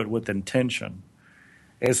don't do it with intention.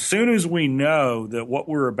 As soon as we know that what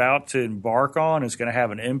we're about to embark on is going to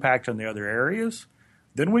have an impact on the other areas,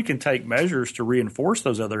 then we can take measures to reinforce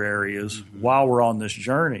those other areas while we're on this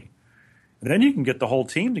journey. And then you can get the whole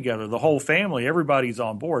team together, the whole family, everybody's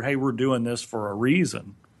on board. Hey, we're doing this for a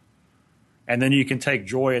reason. And then you can take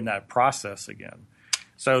joy in that process again.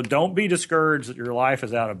 So don't be discouraged that your life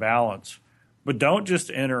is out of balance, but don't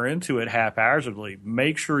just enter into it haphazardly.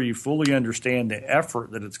 Make sure you fully understand the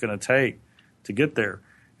effort that it's going to take to get there.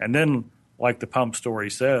 And then, like the pump story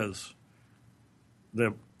says,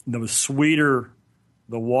 the sweeter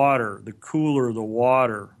the water, the cooler the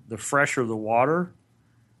water, the fresher the water,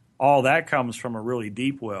 all that comes from a really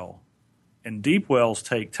deep well. And deep wells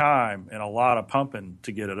take time and a lot of pumping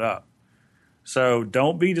to get it up. So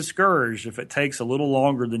don't be discouraged if it takes a little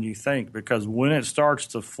longer than you think, because when it starts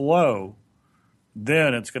to flow,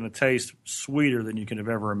 then it's going to taste sweeter than you could have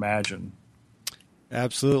ever imagined.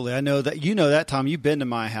 Absolutely. I know that, Tom. You've been to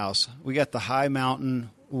my house. We got the high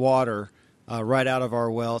mountain water right out of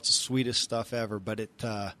our well. It's the sweetest stuff ever, but it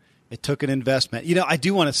took an investment. I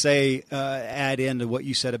do want to say, add into what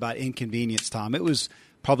you said about inconvenience, Tom. It was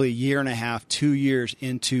probably a year and a half, 2 years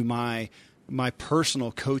into my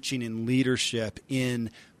personal coaching and leadership in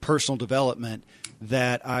personal development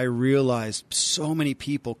that I realized so many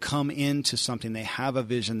people come into something. They have a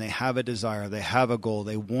vision, they have a desire, they have a goal,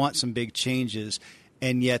 they want some big changes,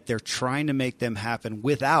 and yet they're trying to make them happen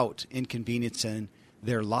without inconveniencing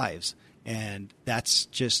their lives. And that's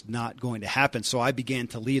just not going to happen. So I began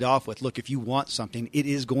to lead off with, look, if you want something, it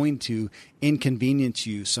is going to inconvenience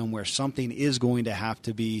you somewhere. Something is going to have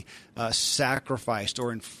to be sacrificed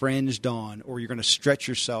or infringed on, or you're going to stretch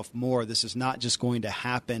yourself more. This is not just going to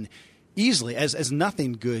happen easily, as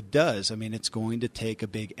nothing good does. I mean, it's going to take a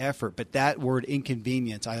big effort. But that word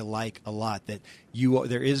inconvenience, I like a lot, that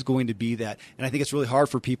there is going to be that. And I think it's really hard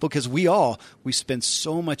for people because we spend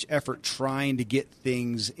so much effort trying to get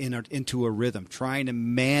things into a rhythm, trying to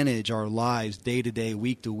manage our lives day to day,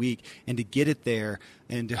 week to week, and to get it there.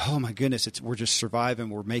 And oh my goodness, we're just surviving.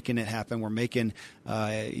 We're making it happen. We're making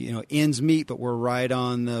ends meet, but we're right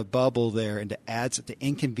on the bubble there. And to add to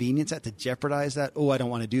inconvenience that, to jeopardize that, I don't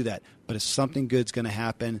want to do that. But if something good's going to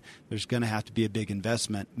happen, there's going to have to be a big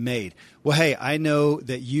investment made. Well, hey, I know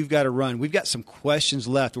that you've got to run. We've got some questions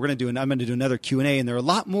left. I'm going to do another Q&A, and there are a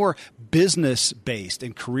lot more business-based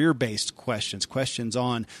and career-based questions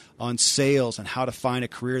on sales and how to find a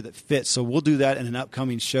career that fits. So we'll do that in an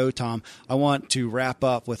upcoming show, Tom. I want to wrap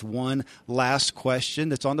up with one last question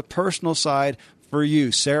that's on the personal side for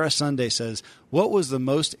you. Sarah Sunday says, what was the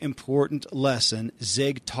most important lesson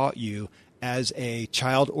Zig taught you as a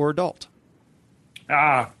child or adult?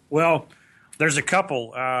 Well, there's a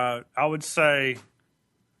couple. I would say,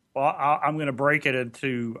 I'm going to break it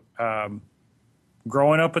into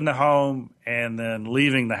growing up in the home and then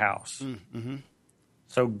leaving the house. Mm-hmm.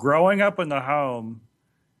 So growing up in the home,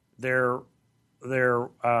 there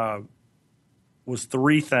was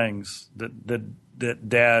three things that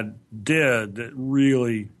Dad did that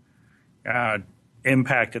really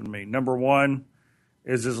impacted me. Number one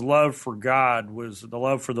is his love for God, the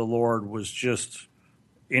love for the Lord was just,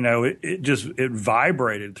 it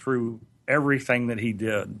vibrated through everything that he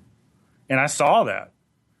did. And I saw that.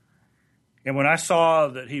 And when I saw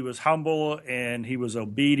that he was humble and he was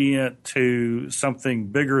obedient to something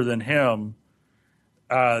bigger than him,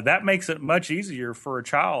 that makes it much easier for a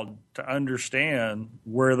child to understand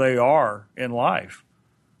where they are in life.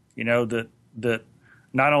 That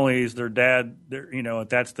not only is their dad, at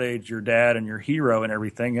that stage, your dad and your hero and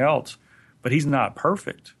everything else, but he's not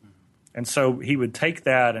perfect. And so he would take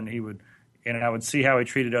that and I would see how he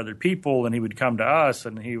treated other people, and he would come to us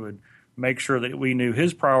and he would make sure that we knew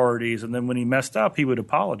his priorities. And then when he messed up, he would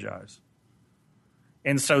apologize.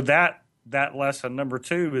 And so that lesson, number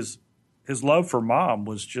two, is his love for Mom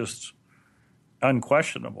was just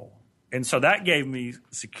unquestionable. And so that gave me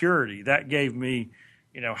security. That gave me,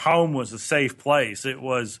 home was a safe place. It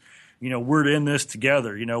was, we're in this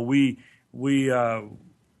together.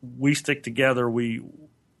 We stick together. We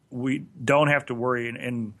don't have to worry.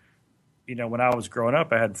 And when I was growing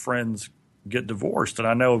up, I had friends get divorced, and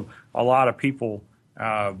I know a lot of people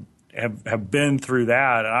have been through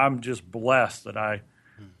that. And I'm just blessed that I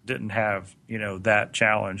didn't have, that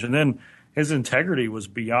challenge. And then his integrity was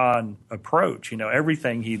beyond approach.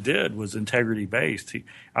 Everything he did was integrity based.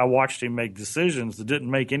 I watched him make decisions that didn't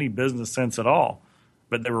make any business sense at all,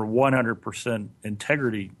 but they were 100%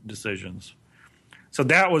 integrity decisions. So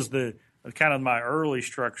that was the kind of my early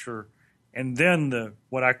structure. And then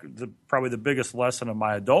probably the biggest lesson of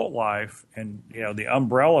my adult life, and the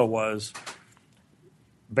umbrella was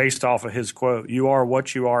based off of his quote: "You are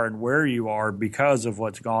what you are and where you are because of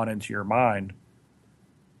what's gone into your mind."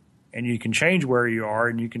 And you can change where you are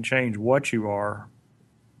and you can change what you are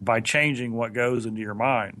by changing what goes into your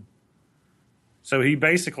mind. So he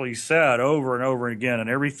basically said over and over again, and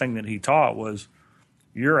everything that he taught was,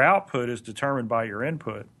 your output is determined by your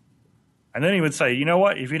input. And then he would say, you know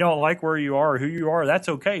what, if you don't like where you are or who you are, that's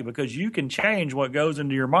okay, because you can change what goes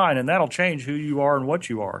into your mind, and that'll change who you are and what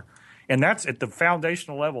you are. And that's at the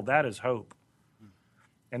foundational level, that is hope.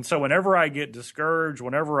 And so whenever I get discouraged,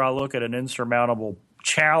 whenever I look at an insurmountable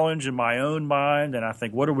challenge in my own mind and I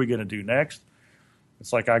think, what are we going to do next?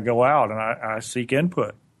 It's like I go out and I seek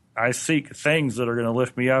input. I seek things that are going to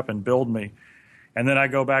lift me up and build me. And then I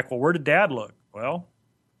go back, well, where did Dad look? Well,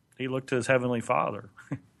 he looked to his Heavenly Father,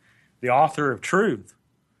 the author of truth.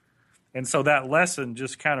 And so that lesson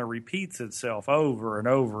just kind of repeats itself over and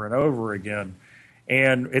over and over again.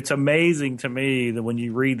 And it's amazing to me that when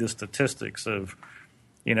you read the statistics of,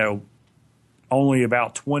 only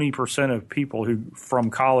about 20% of people who from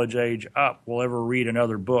college age up will ever read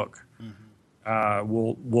another book,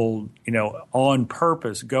 will on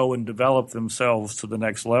purpose go and develop themselves to the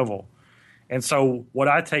next level. And so what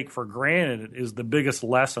I take for granted is the biggest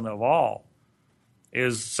lesson of all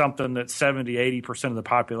is something that 70, 80% of the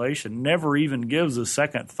population never even gives a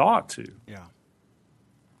second thought to. Yeah.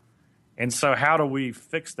 And so how do we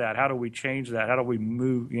fix that? How do we change that? How do we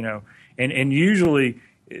move, and usually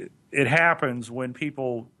it happens when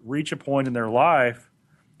people reach a point in their life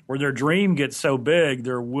where their dream gets so big,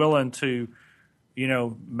 they're willing to,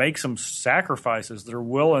 make some sacrifices. They're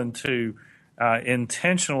willing to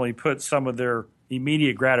intentionally put some of their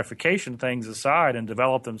immediate gratification things aside and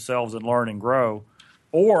develop themselves and learn and grow.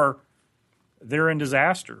 Or they're in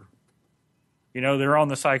disaster. They're on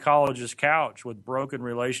the psychologist's couch with broken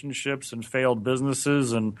relationships and failed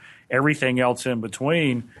businesses and everything else in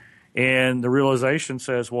between. And the realization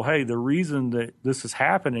says, well, hey, the reason that this is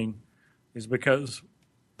happening is because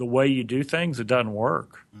the way you do things, it doesn't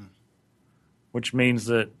work, which means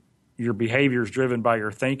that your behavior is driven by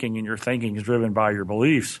your thinking and your thinking is driven by your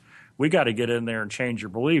beliefs. We got to get in there and change your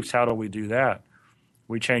beliefs. How do we do that?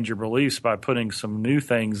 We change your beliefs by putting some new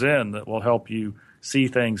things in that will help you see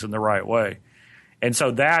things in the right way. And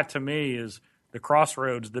so that, to me, is the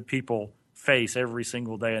crossroads that people face every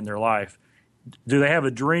single day in their life. Do they have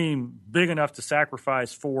a dream big enough to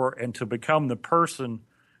sacrifice for and to become the person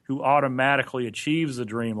who automatically achieves a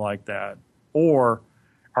dream like that? Or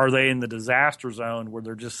are they in the disaster zone where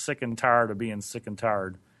they're just sick and tired of being sick and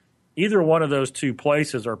tired? Either one of those two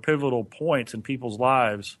places are pivotal points in people's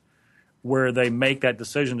lives where they make that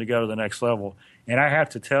decision to go to the next level. And I have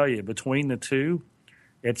to tell you, between the two,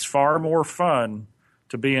 it's far more fun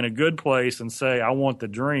to be in a good place and say, I want the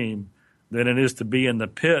dream, than it is to be in the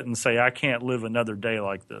pit and say, I can't live another day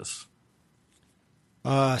like this.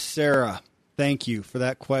 Sarah, thank you for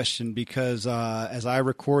that question, because as I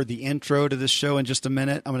record the intro to this show in just a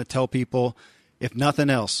minute, I'm going to tell people, if nothing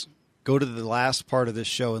else, go to the last part of this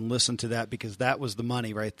show and listen to that, because that was the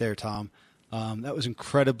money right there, Tom. That was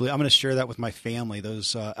incredibly, I'm going to share that with my family.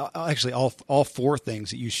 Those actually all four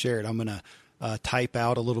things that you shared, I'm going to type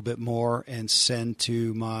out a little bit more and send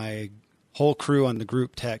to my whole crew on the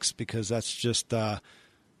group text, because that's just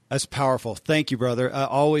that's powerful. Thank you, brother.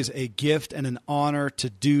 Always a gift and an honor to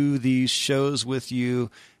do these shows with you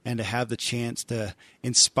and to have the chance to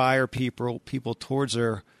inspire people towards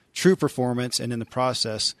their true performance, and in the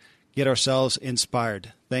process get ourselves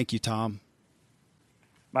inspired. Thank you, Tom.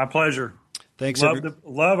 My pleasure. Thanks.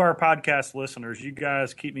 Love our podcast listeners. You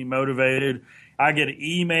guys keep me motivated. I get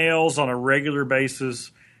emails on a regular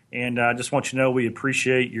basis, and I just want you to know we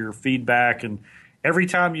appreciate your feedback. And every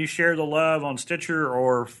time you share the love on Stitcher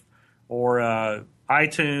or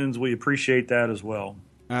iTunes, we appreciate that as well.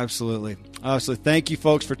 Absolutely. Thank you,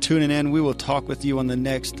 folks, for tuning in. We will talk with you on the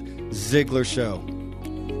next Ziglar Show.